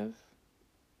instinctive,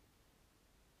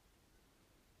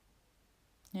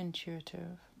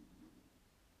 intuitive,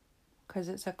 because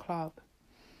it's a club,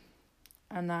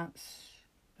 and that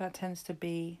tends to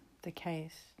be the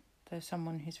case. There's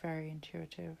someone who's very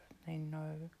intuitive. They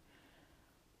know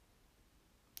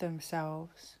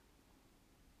themselves.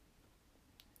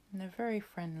 And they're very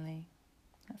friendly.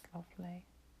 That's lovely.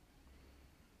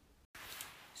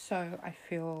 So I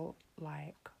feel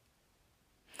like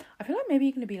maybe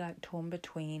you're going to be like torn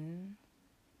between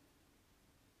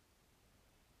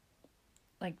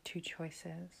like two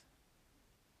choices.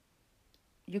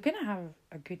 You're going to have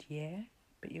a good year,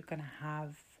 but you're going to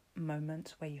have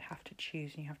moments where you have to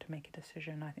choose and you have to make a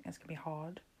decision. I think that's going to be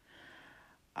hard.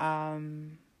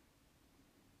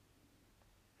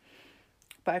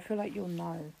 But I feel like you'll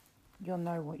know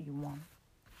what you want.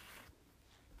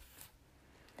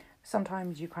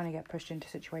 Sometimes you kind of get pushed into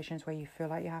situations where you feel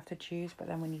like you have to choose, but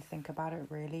then when you think about it,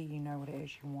 really, you know what it is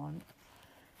you want.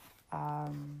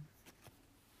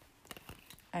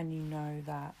 And you know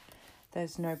that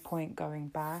there's no point going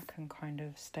back and kind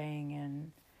of staying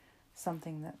in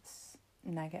something that's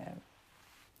negative.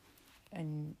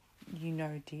 And you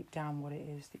know deep down what it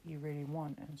is that you really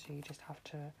want. And so you just have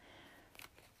to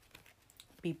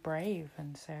be brave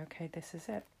and say, okay, this is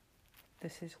it.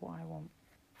 This is what I want.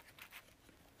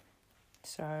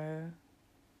 So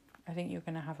I think you're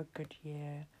going to have a good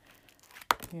year.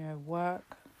 You know,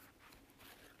 work.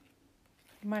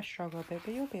 You might struggle a bit,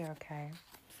 but you'll be okay.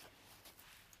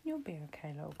 You'll be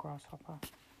okay, little grasshopper.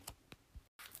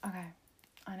 Okay,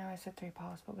 I know I said 3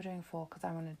 piles, but we're doing 4 because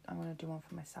I want to do one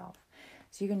for myself.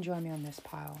 So you can join me on this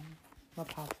pile. What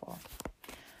pile 4?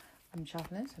 I'm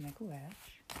shuffling, so make a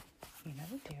wish. You know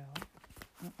the deal.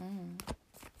 And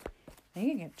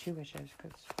you can get 2 wishes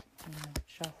because I'm going to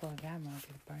shuffle again when I do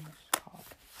the bonus card.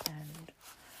 And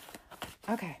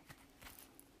okay.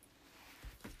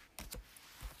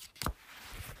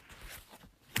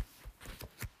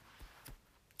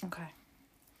 Okay.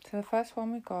 So the first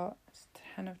one we got is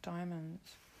 10 of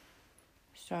Diamonds.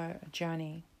 So a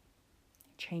journey,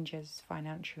 changes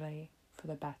financially for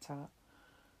the better,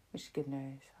 which is good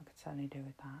news. I could certainly do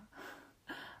with that.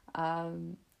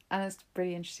 And it's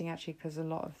really interesting actually because a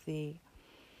lot of the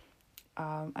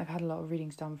I've had a lot of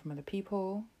readings done from other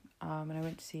people, and I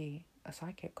went to see a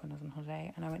psychic when I was on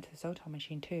holiday, and I went to the Zoltar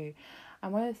machine too.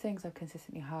 And one of the things I've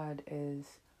consistently heard is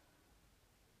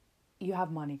you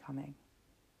have money coming.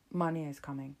 Money is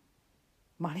coming.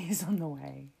 Money is on the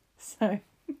way. So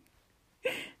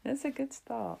that's a good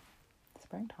start.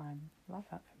 Springtime. Love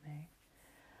that for me.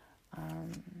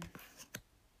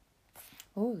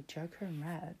 Oh, Joker in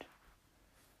red.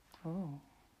 Oh,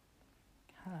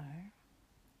 hello.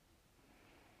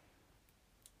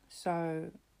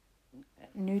 So,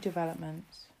 new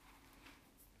developments.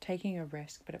 Taking a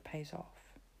risk, but it pays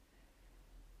off.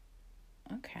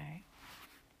 Okay.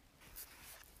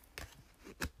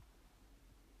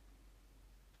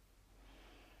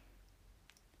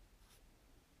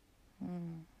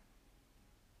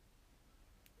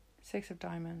 Six of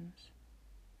Diamonds.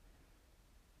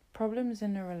 Problems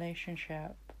in a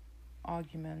relationship,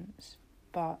 arguments,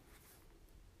 but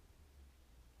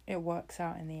it works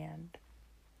out in the end.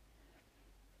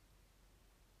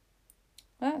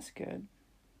 Well, that's good.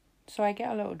 So I get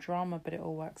a little drama, but it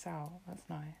all works out. That's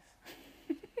nice.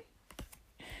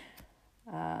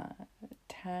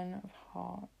 10 of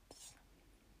Hearts.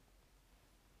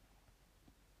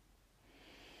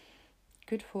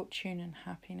 Good fortune and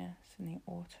happiness in the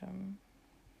autumn.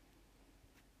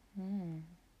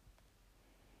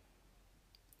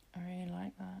 I really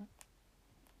like that.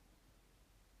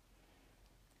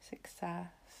 Success.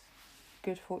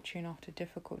 Good fortune after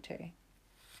difficulty.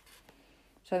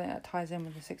 So I think that ties in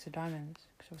with the Six of Diamonds.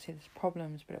 Because obviously there's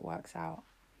problems, but it works out.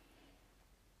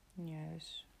 You know,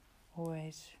 there's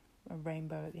always a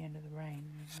rainbow at the end of the rain,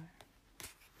 you know.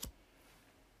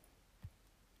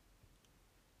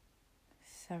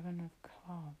 7 of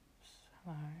Clubs.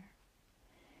 Hello.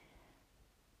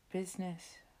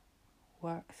 Business,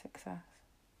 work success.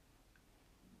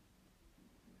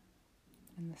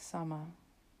 In the summer.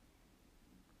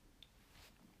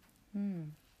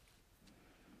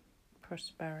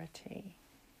 Prosperity.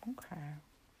 Okay.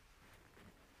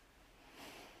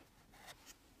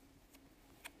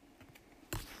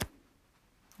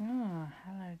 Oh,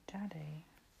 hello, Daddy.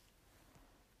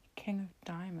 King of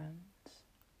Diamonds.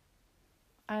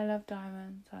 I love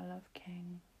diamonds. I love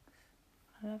kings.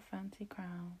 I love fancy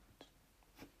crowns.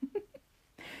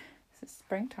 It's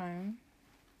springtime.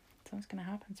 Something's going to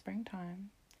happen springtime.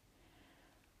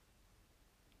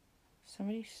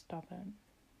 Somebody's stubborn.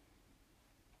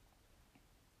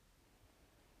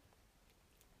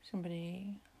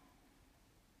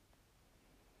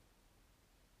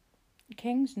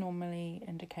 Kings normally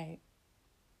indicate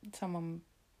someone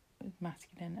with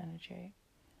masculine energy.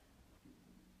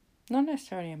 Not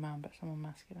necessarily a man, but someone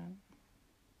masculine.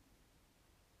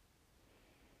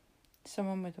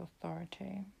 Someone with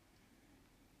authority.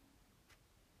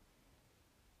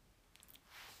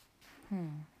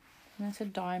 And it's a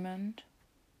diamond.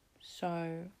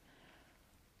 So,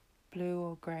 blue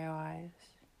or grey eyes.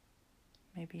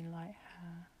 Maybe light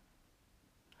hair.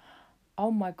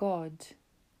 Oh my god.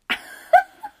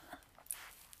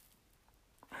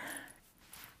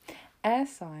 Air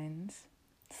signs.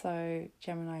 So,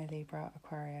 Gemini, Libra,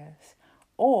 Aquarius.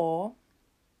 Or,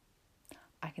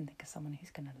 I can think of someone who's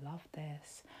going to love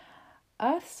this.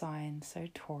 Earth signs. So,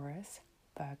 Taurus,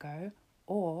 Virgo,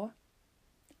 or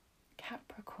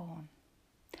Capricorn.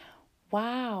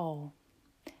 Wow.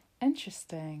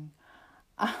 Interesting.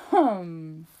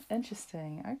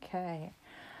 Interesting. Okay.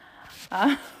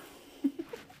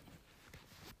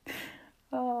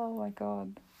 Oh my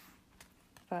god.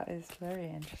 That is very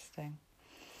interesting.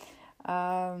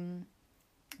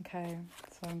 Okay,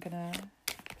 so I'm gonna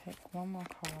pick one more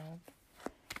card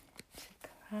to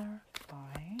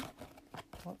clarify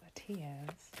what the T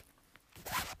is.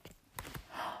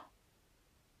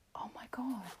 Oh my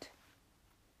god.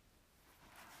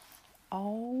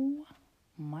 Oh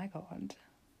my god.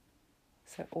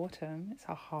 So autumn, it's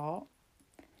a heart.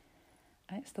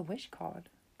 And it's the wish card.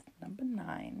 It's number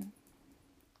 9.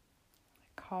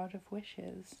 The card of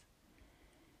wishes.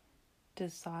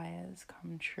 Desires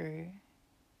come true.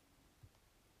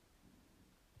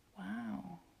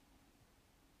 Wow.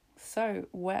 So,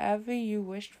 whatever you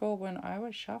wished for when I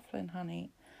was shuffling,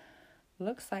 honey,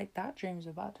 looks like that dream's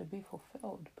about to be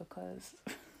fulfilled, because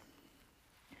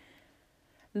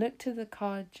look to the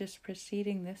card just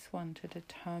preceding this one to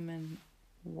determine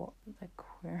what the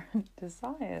querent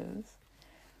desires.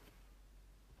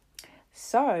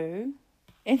 So,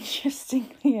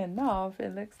 interestingly enough,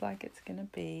 it looks like it's going to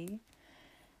be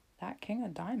that King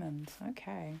of Diamonds.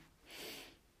 Okay.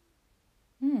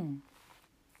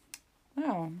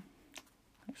 Well,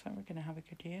 looks like we're going to have a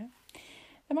good year.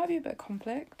 There might be a bit of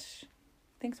conflict.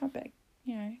 Things might be,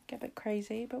 get a bit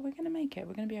crazy, but we're going to make it.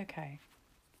 We're going to be okay.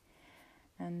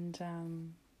 And,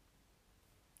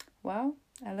 well,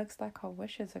 it looks like our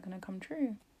wishes are going to come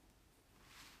true.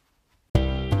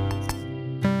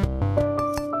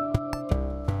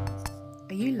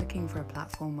 Are you looking for a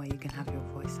platform where you can have your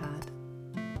voice heard?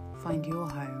 Find your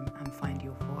home and find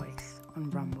your voice on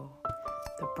Rumble,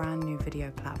 the brand new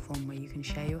video platform where you can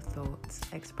share your thoughts,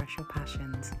 express your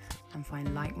passions, and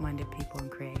find like-minded people and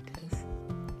creators.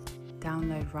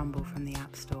 Download Rumble from the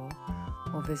App Store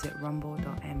or visit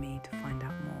rumble.me to find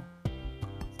out more.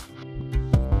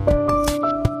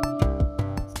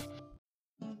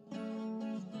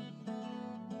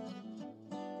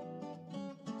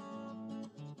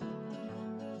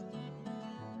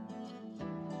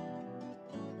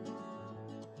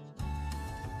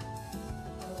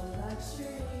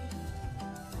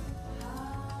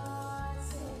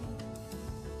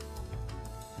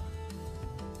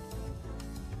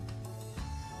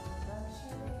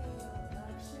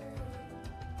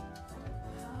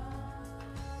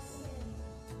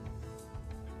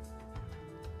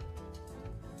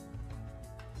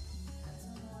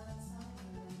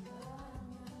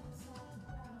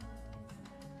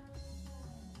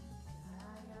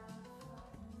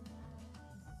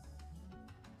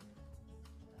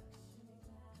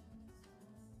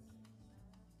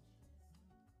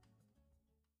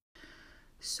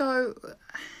 So,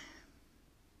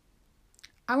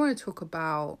 I want to talk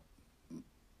about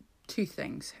 2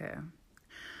 things here.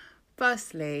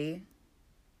 Firstly,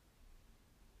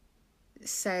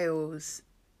 sales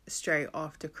straight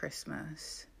after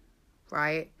Christmas,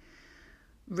 right?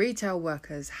 Retail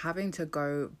workers having to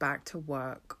go back to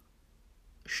work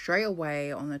straight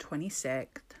away on the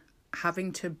 26th,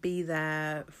 having to be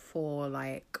there for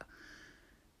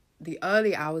the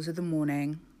early hours of the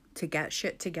morning to get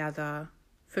shit together,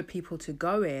 for people to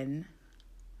go in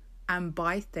and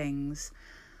buy things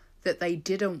that they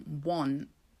didn't want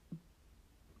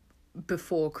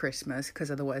before Christmas,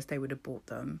 because otherwise they would have bought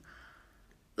them.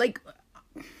 I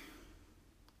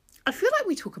feel like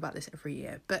we talk about this every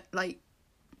year, but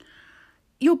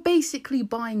you're basically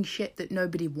buying shit that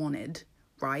nobody wanted,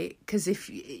 right? Because if,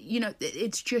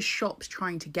 it's just shops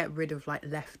trying to get rid of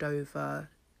leftover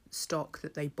stock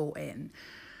that they bought in.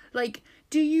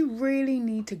 Do you really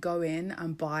need to go in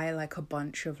and buy a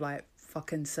bunch of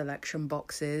fucking selection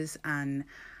boxes and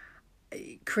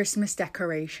Christmas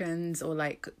decorations or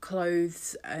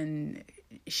clothes and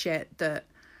shit that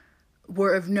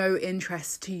were of no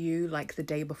interest to you the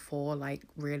day before?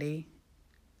 Really?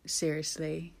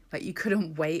 Seriously? You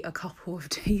couldn't wait a couple of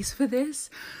days for this?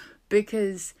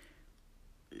 Because,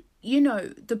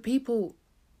 the people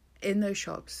in those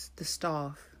shops, the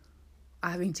staff, are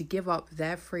having to give up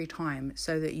their free time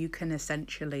so that you can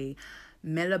essentially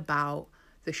mill about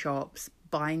the shops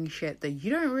buying shit that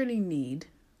you don't really need,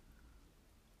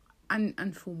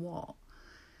 And for what?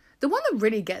 The one that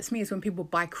really gets me is when people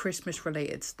buy Christmas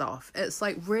related stuff. It's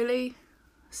like, really?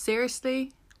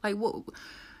 Seriously? Like, what?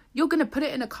 You're going to put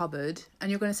it in a cupboard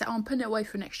and you're going to say, oh, I'm putting it away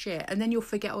for next year. And then you'll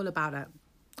forget all about it.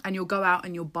 And you'll go out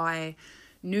and you'll buy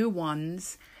new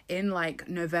ones in like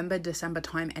November, December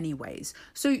time anyways.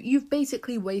 So you've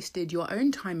basically wasted your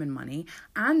own time and money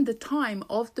and the time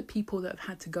of the people that have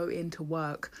had to go into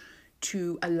work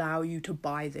to allow you to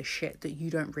buy this shit that you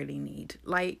don't really need.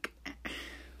 Like,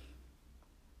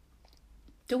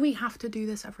 do we have to do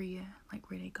this every year?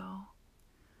 Like, really, girl?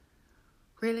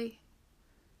 Really?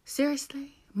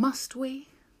 Seriously? Must we?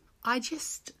 And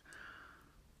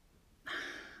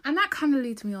that kind of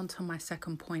leads me on to my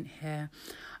second point here.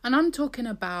 And I'm talking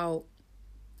about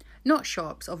not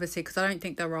shops, obviously, because I don't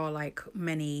think there are like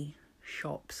many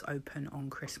shops open on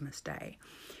Christmas Day.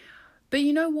 But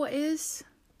you know what is?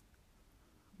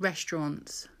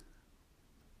 Restaurants,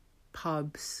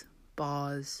 pubs,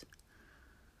 bars.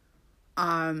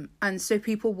 And so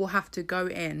people will have to go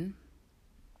in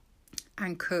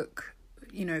and cook,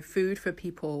 you know, food for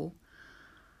people.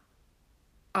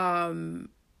 I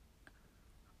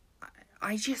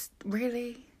just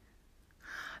really...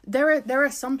 There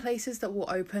are some places that will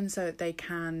open so that they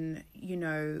can, you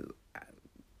know,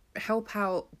 help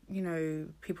out, you know,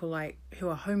 people like who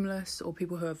are homeless or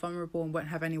people who are vulnerable and won't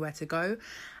have anywhere to go.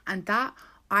 And that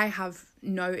I have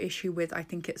no issue with. I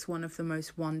think it's one of the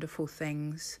most wonderful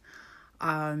things,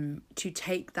 to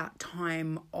take that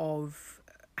time of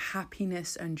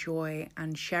happiness and joy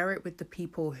and share it with the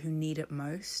people who need it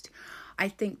most. I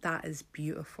think that is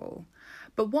beautiful.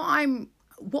 But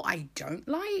what I don't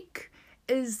like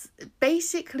is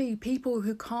basically people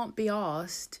who can't be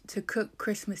asked to cook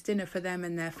Christmas dinner for them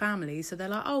and their family. So they're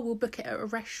like, oh, we'll book it at a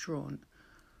restaurant.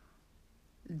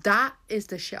 That is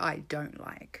the shit I don't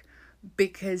like.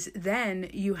 Because then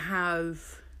you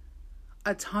have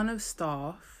a ton of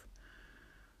staff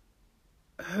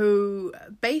who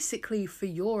basically for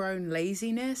your own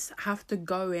laziness have to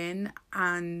go in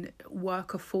and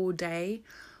work a full day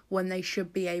when they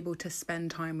should be able to spend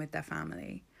time with their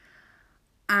family.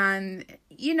 And,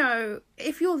 you know,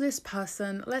 if you're this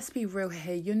person, let's be real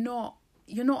here, you're not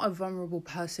a vulnerable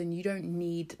person. You don't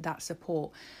need that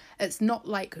support. It's not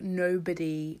like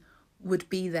nobody would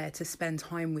be there to spend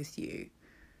time with you.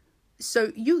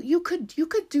 So you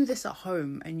could do this at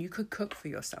home and you could cook for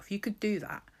yourself. You could do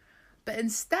that. But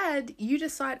instead, you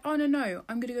decide, oh, no,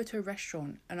 I'm going to go to a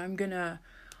restaurant and I'm going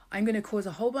to cause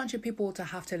a whole bunch of people to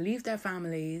have to leave their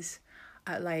families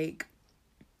at like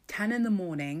 10 in the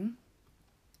morning,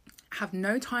 have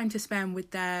no time to spend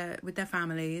with their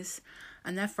families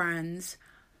and their friends,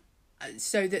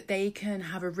 so that they can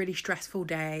have a really stressful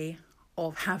day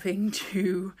of having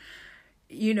to,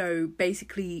 you know,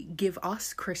 basically give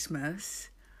us Christmas,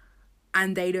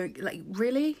 and they don't, like,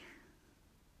 really?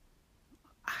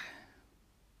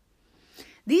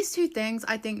 These two things,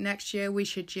 I think next year we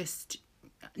should just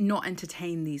not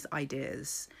entertain these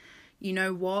ideas. You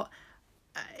know what?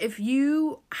 If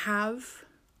you have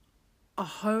a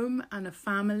home and a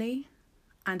family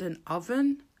and an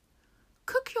oven,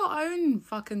 cook your own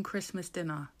fucking Christmas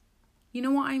dinner. You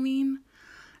know what I mean?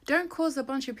 Don't cause a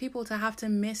bunch of people to have to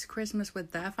miss Christmas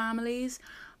with their families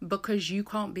because you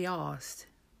can't be asked.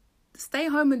 Stay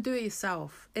home and do it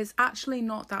yourself. It's actually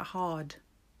not that hard.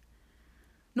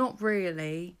 Not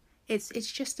really. It's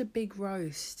just a big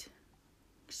roast.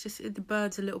 It's just the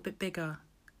bird's a little bit bigger.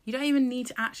 You don't even need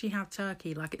to actually have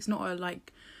turkey. Like, it's not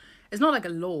like a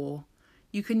law.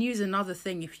 You can use another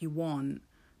thing if you want.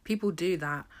 People do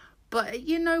that. But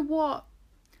you know what?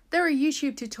 There are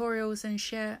YouTube tutorials and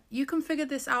shit. You can figure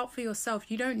this out for yourself.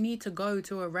 You don't need to go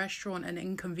to a restaurant and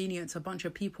inconvenience a bunch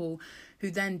of people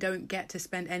who then don't get to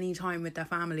spend any time with their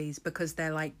families because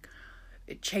they're like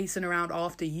chasing around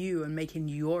after you and making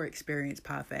your experience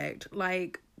perfect.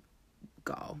 Like,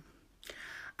 go.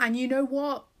 And you know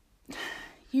what?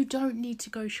 You don't need to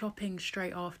go shopping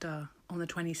straight after on the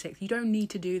 26th. You don't need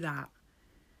to do that.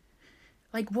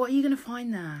 Like, what are you going to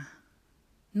find there?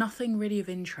 Nothing really of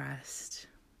interest.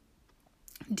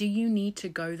 Do you need to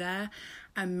go there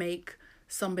and make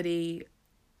somebody,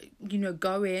 you know,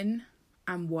 go in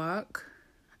and work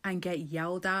and get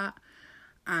yelled at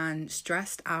and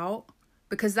stressed out?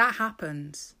 Because that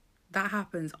happens. That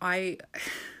happens. I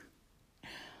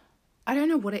don't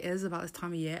know what it is about this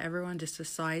time of year. Everyone just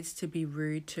decides to be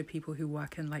rude to people who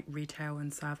work in like retail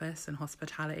and service and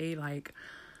hospitality. Like,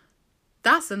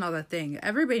 that's another thing.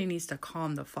 Everybody needs to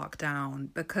calm the fuck down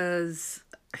because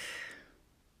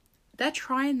they're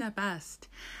trying their best.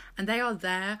 And they are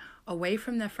there away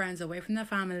from their friends, away from their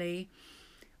family,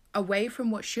 away from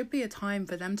what should be a time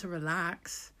for them to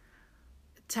relax,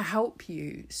 to help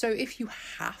you. So if you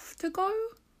have to go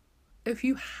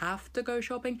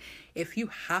shopping, if you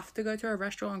have to go to a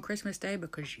restaurant on Christmas Day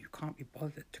because you can't be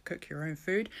bothered to cook your own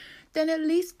food, then at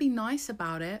least be nice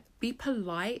about it. Be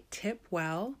polite, tip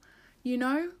well. You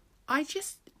know, I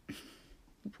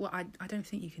don't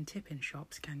think you can tip in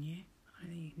shops, can you? I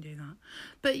don't think you can do that.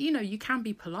 But, you know, you can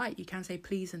be polite. You can say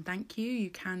please and thank you. You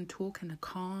can talk in a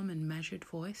calm and measured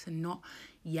voice and not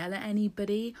yell at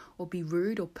anybody or be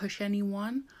rude or push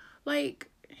anyone. Like,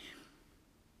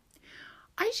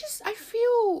 I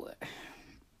feel,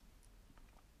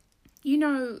 you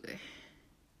know,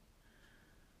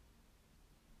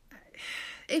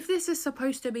 if this is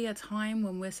supposed to be a time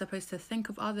when we're supposed to think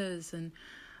of others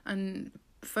and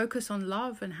focus on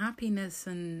love and happiness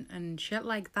and shit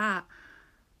like that,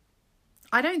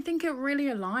 I don't think it really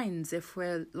aligns if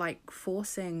we're like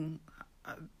forcing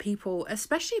people,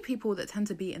 especially people that tend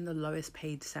to be in the lowest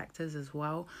paid sectors as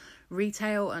well.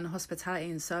 Retail and hospitality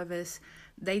and service,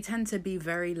 they tend to be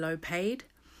very low paid.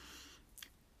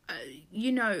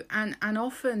 You know, and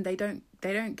often they don't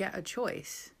get a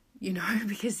choice, you know,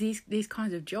 because these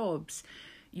kinds of jobs,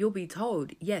 you'll be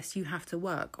told, yes, you have to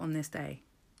work on this day.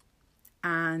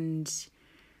 And,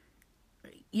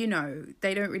 you know,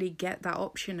 they don't really get that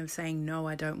option of saying, no,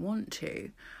 I don't want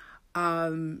to.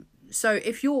 So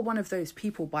if you're one of those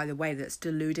people, by the way, that's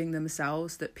deluding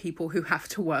themselves that people who have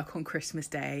to work on Christmas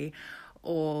Day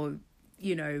or,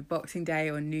 you know, Boxing Day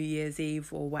or New Year's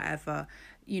Eve or whatever,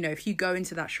 you know, if you go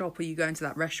into that shop or you go into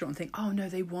that restaurant and think, oh no,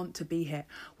 they want to be here.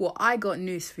 Well, I got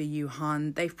news for you,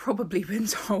 hun. They've probably been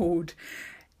told,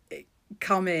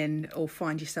 come in or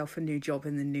find yourself a new job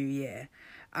in the new year.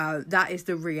 That is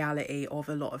the reality of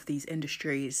a lot of these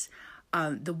industries.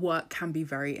 The work can be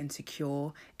very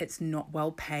insecure. It's not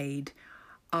well paid.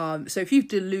 So if you've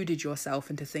deluded yourself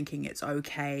into thinking it's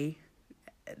okay,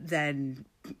 then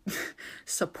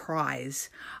surprise.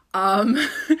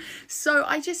 So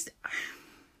I just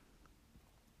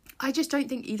don't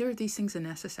think either of these things are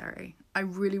necessary. I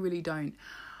really, really don't.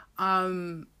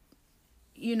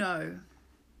 You know,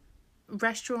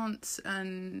 restaurants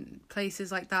and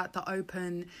places like that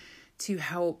open to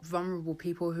help vulnerable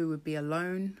people who would be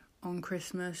alone on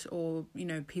Christmas, or, you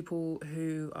know, people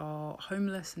who are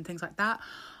homeless and things like that.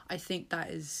 I think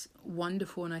that is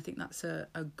wonderful, and I think that's a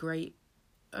great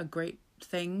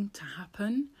thing to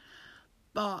happen.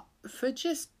 But for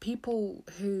just people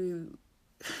who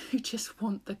just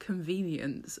want the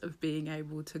convenience of being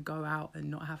able to go out and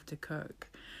not have to cook,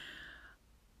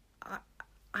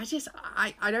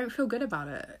 I don't feel good about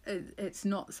it. It's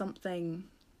not something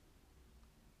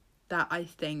that I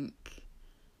think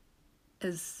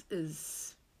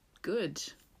is good,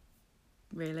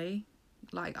 really.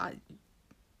 Like,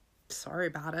 sorry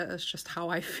about it, it's just how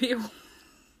I feel.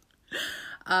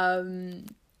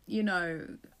 You know,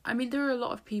 I mean, there are a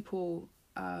lot of people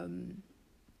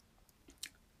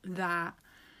that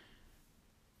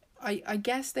I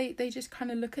guess they just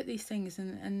kind of look at these things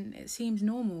and it seems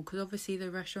normal, because obviously the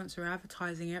restaurants are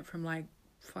advertising it from like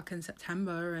fucking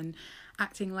September and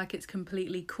acting like it's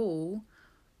completely cool.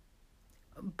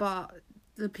 But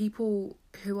the people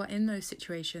who are in those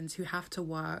situations, who have to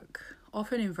work,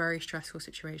 often in very stressful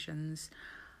situations,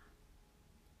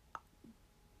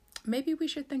 maybe we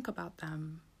should think about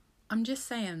them. I'm just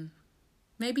saying,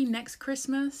 maybe next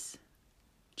Christmas,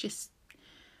 just,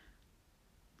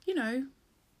 you know,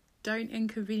 don't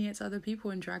inconvenience other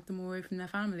people and drag them away from their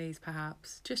families,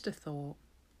 perhaps. Just a thought.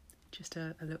 Just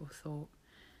a little thought.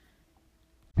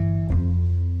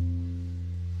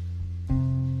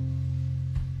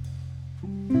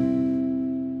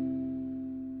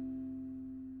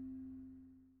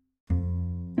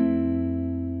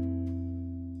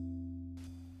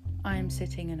 I am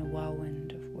sitting in a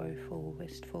whirlwind of woeful,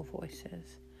 wistful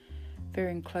voices,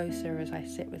 veering closer as I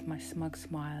sit with my smug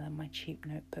smile and my cheap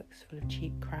notebooks full of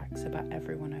cheap cracks about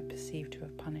everyone I perceive to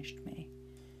have punished me.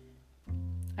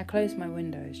 I close my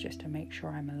windows just to make sure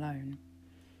I'm alone,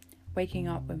 waking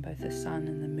up when both the sun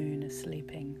and the moon are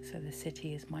sleeping, so the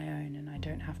city is my own and I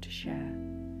don't have to share.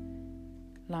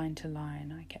 Line to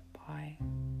line I get by.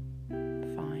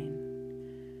 Fine.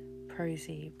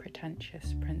 Prosy,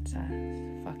 pretentious princess,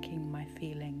 fucking my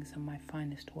feelings and my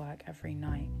finest work every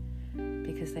night,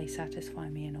 because they satisfy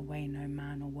me in a way no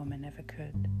man or woman ever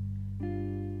could.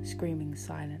 Screaming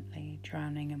silently,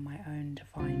 drowning in my own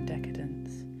divine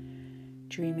decadence,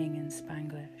 dreaming in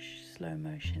Spanglish, slow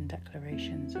motion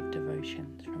declarations of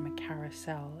devotions from a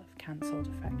carousel of cancelled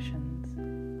affections.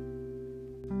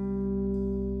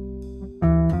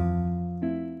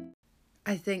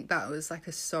 I think that was like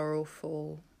a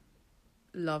sorrowful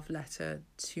love letter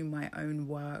to my own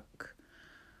work,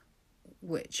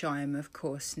 which I am of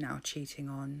course now cheating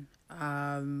on.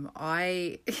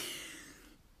 I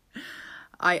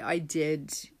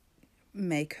did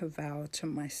make a vow to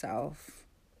myself.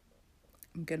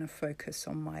 I'm gonna focus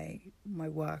on my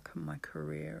work and my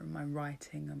career and my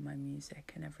writing and my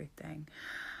music and everything.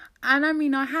 And I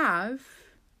mean, I've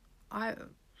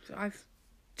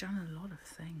done a lot of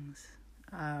things,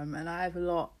 and I have a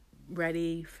lot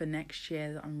ready for next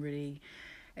year that I'm really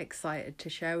excited to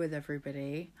share with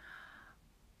everybody.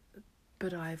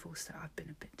 But I've been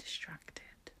a bit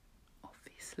distracted,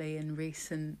 obviously, in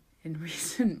recent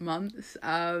months,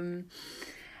 and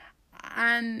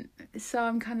so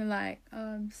I'm kind of like,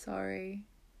 oh, I'm sorry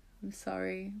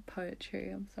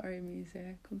poetry, I'm sorry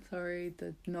music, I'm sorry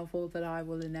the novel that I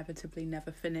will inevitably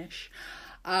never finish.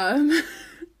 I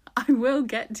will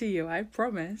get to you, I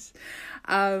promise.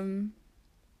 But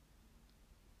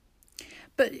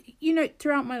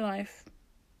throughout my life,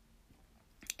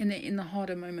 in the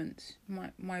harder moments,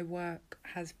 my work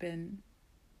has been,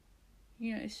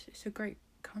 it's a great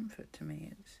comfort to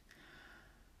me. It's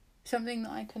something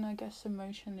that I can, I guess,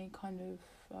 emotionally kind of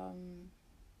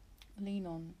lean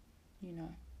on.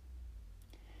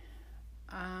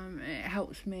 It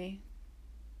helps me.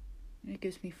 It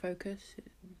gives me focus.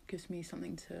 It gives me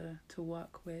something to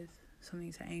work with,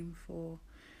 something to aim for,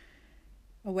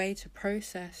 a way to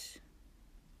process,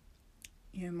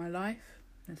 my life,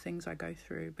 the things I go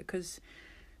through. Because,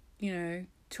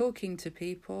 talking to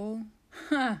people,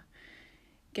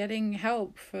 getting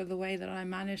help for the way that I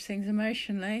manage things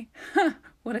emotionally,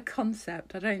 what a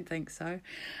concept. I don't think so.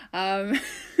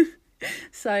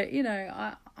 So,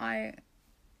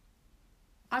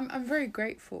 I'm very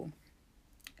grateful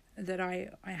that I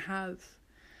have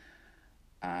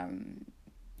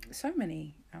so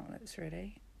many outlets,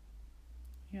 really.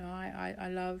 I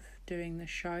love doing the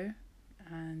show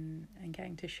and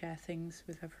getting to share things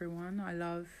with everyone. I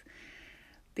love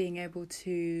being able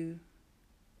to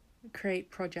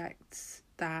create projects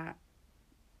that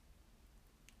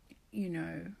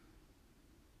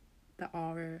that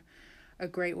are a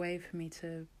great way for me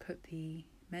to put the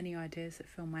many ideas that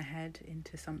fill my head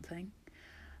into something.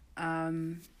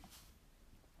 And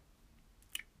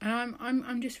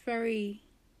I'm very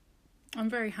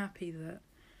happy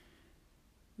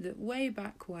that way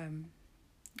back when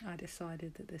I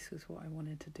decided that this was what I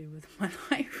wanted to do with my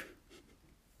life.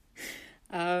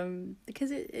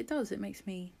 Because it makes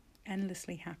me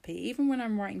endlessly happy. Even when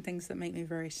I'm writing things that make me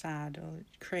very sad or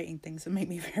creating things that make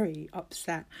me very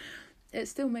upset, it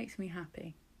still makes me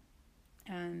happy.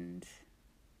 And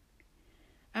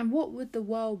what would the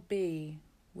world be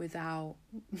without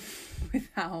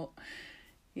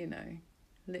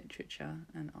literature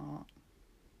and art?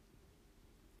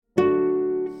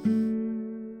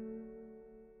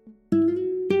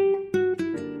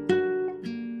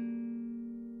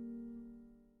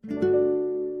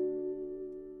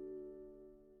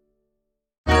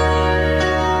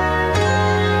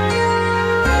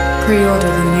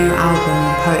 Pre-order the new album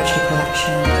and poetry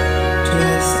collection,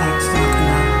 Deus Ex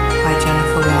Machina by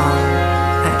Jennifer Wang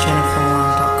at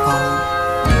jenniferwang.com.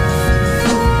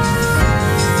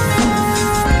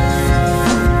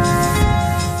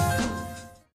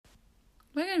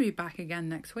 We're going to be back again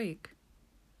next week.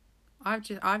 I've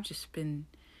just been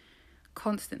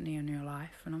constantly in your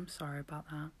life, and I'm sorry about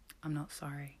that. I'm not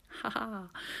sorry.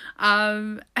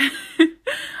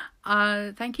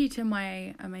 Thank you to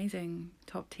my amazing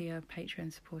top tier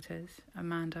Patreon supporters: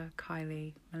 Amanda,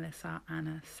 Kylie, Melissa,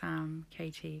 Anna, Sam,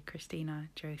 Katie, Christina,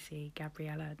 Josie,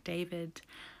 Gabriella, David,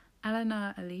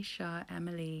 Eleanor, Alicia,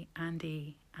 Emily,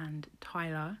 Andy, and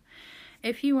Tyler.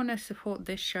 If you want to support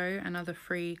this show and other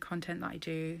free content that I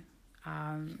do,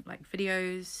 like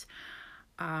videos,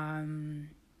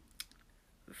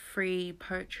 free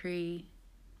poetry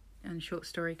and short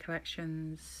story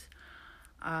collections,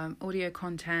 audio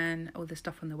content, all the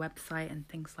stuff on the website and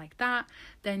things like that,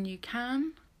 then you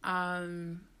can.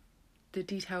 The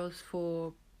details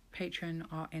for Patreon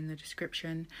are in the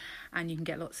description, and you can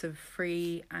get lots of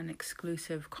free and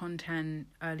exclusive content,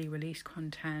 early release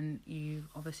content. You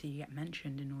get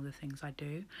mentioned in all the things I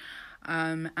do,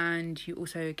 and you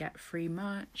also get free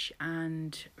merch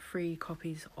and free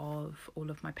copies of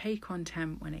all of my paid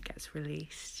content when it gets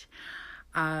released.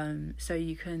 So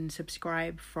you can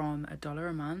subscribe from $1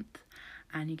 a month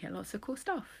and you get lots of cool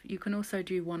stuff. You can also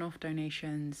do one-off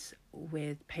donations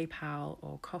with PayPal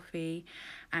or Ko-fi,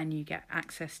 and you get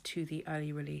access to the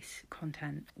early release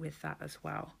content with that as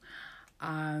well.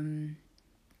 I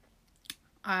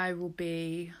will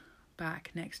be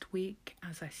back next week,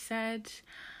 as I said,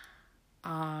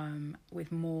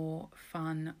 with more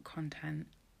fun content.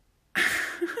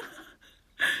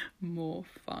 more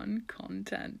fun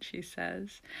content, she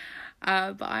says.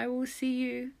 But I will see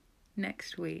you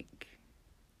next week.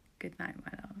 Good night,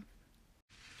 my love.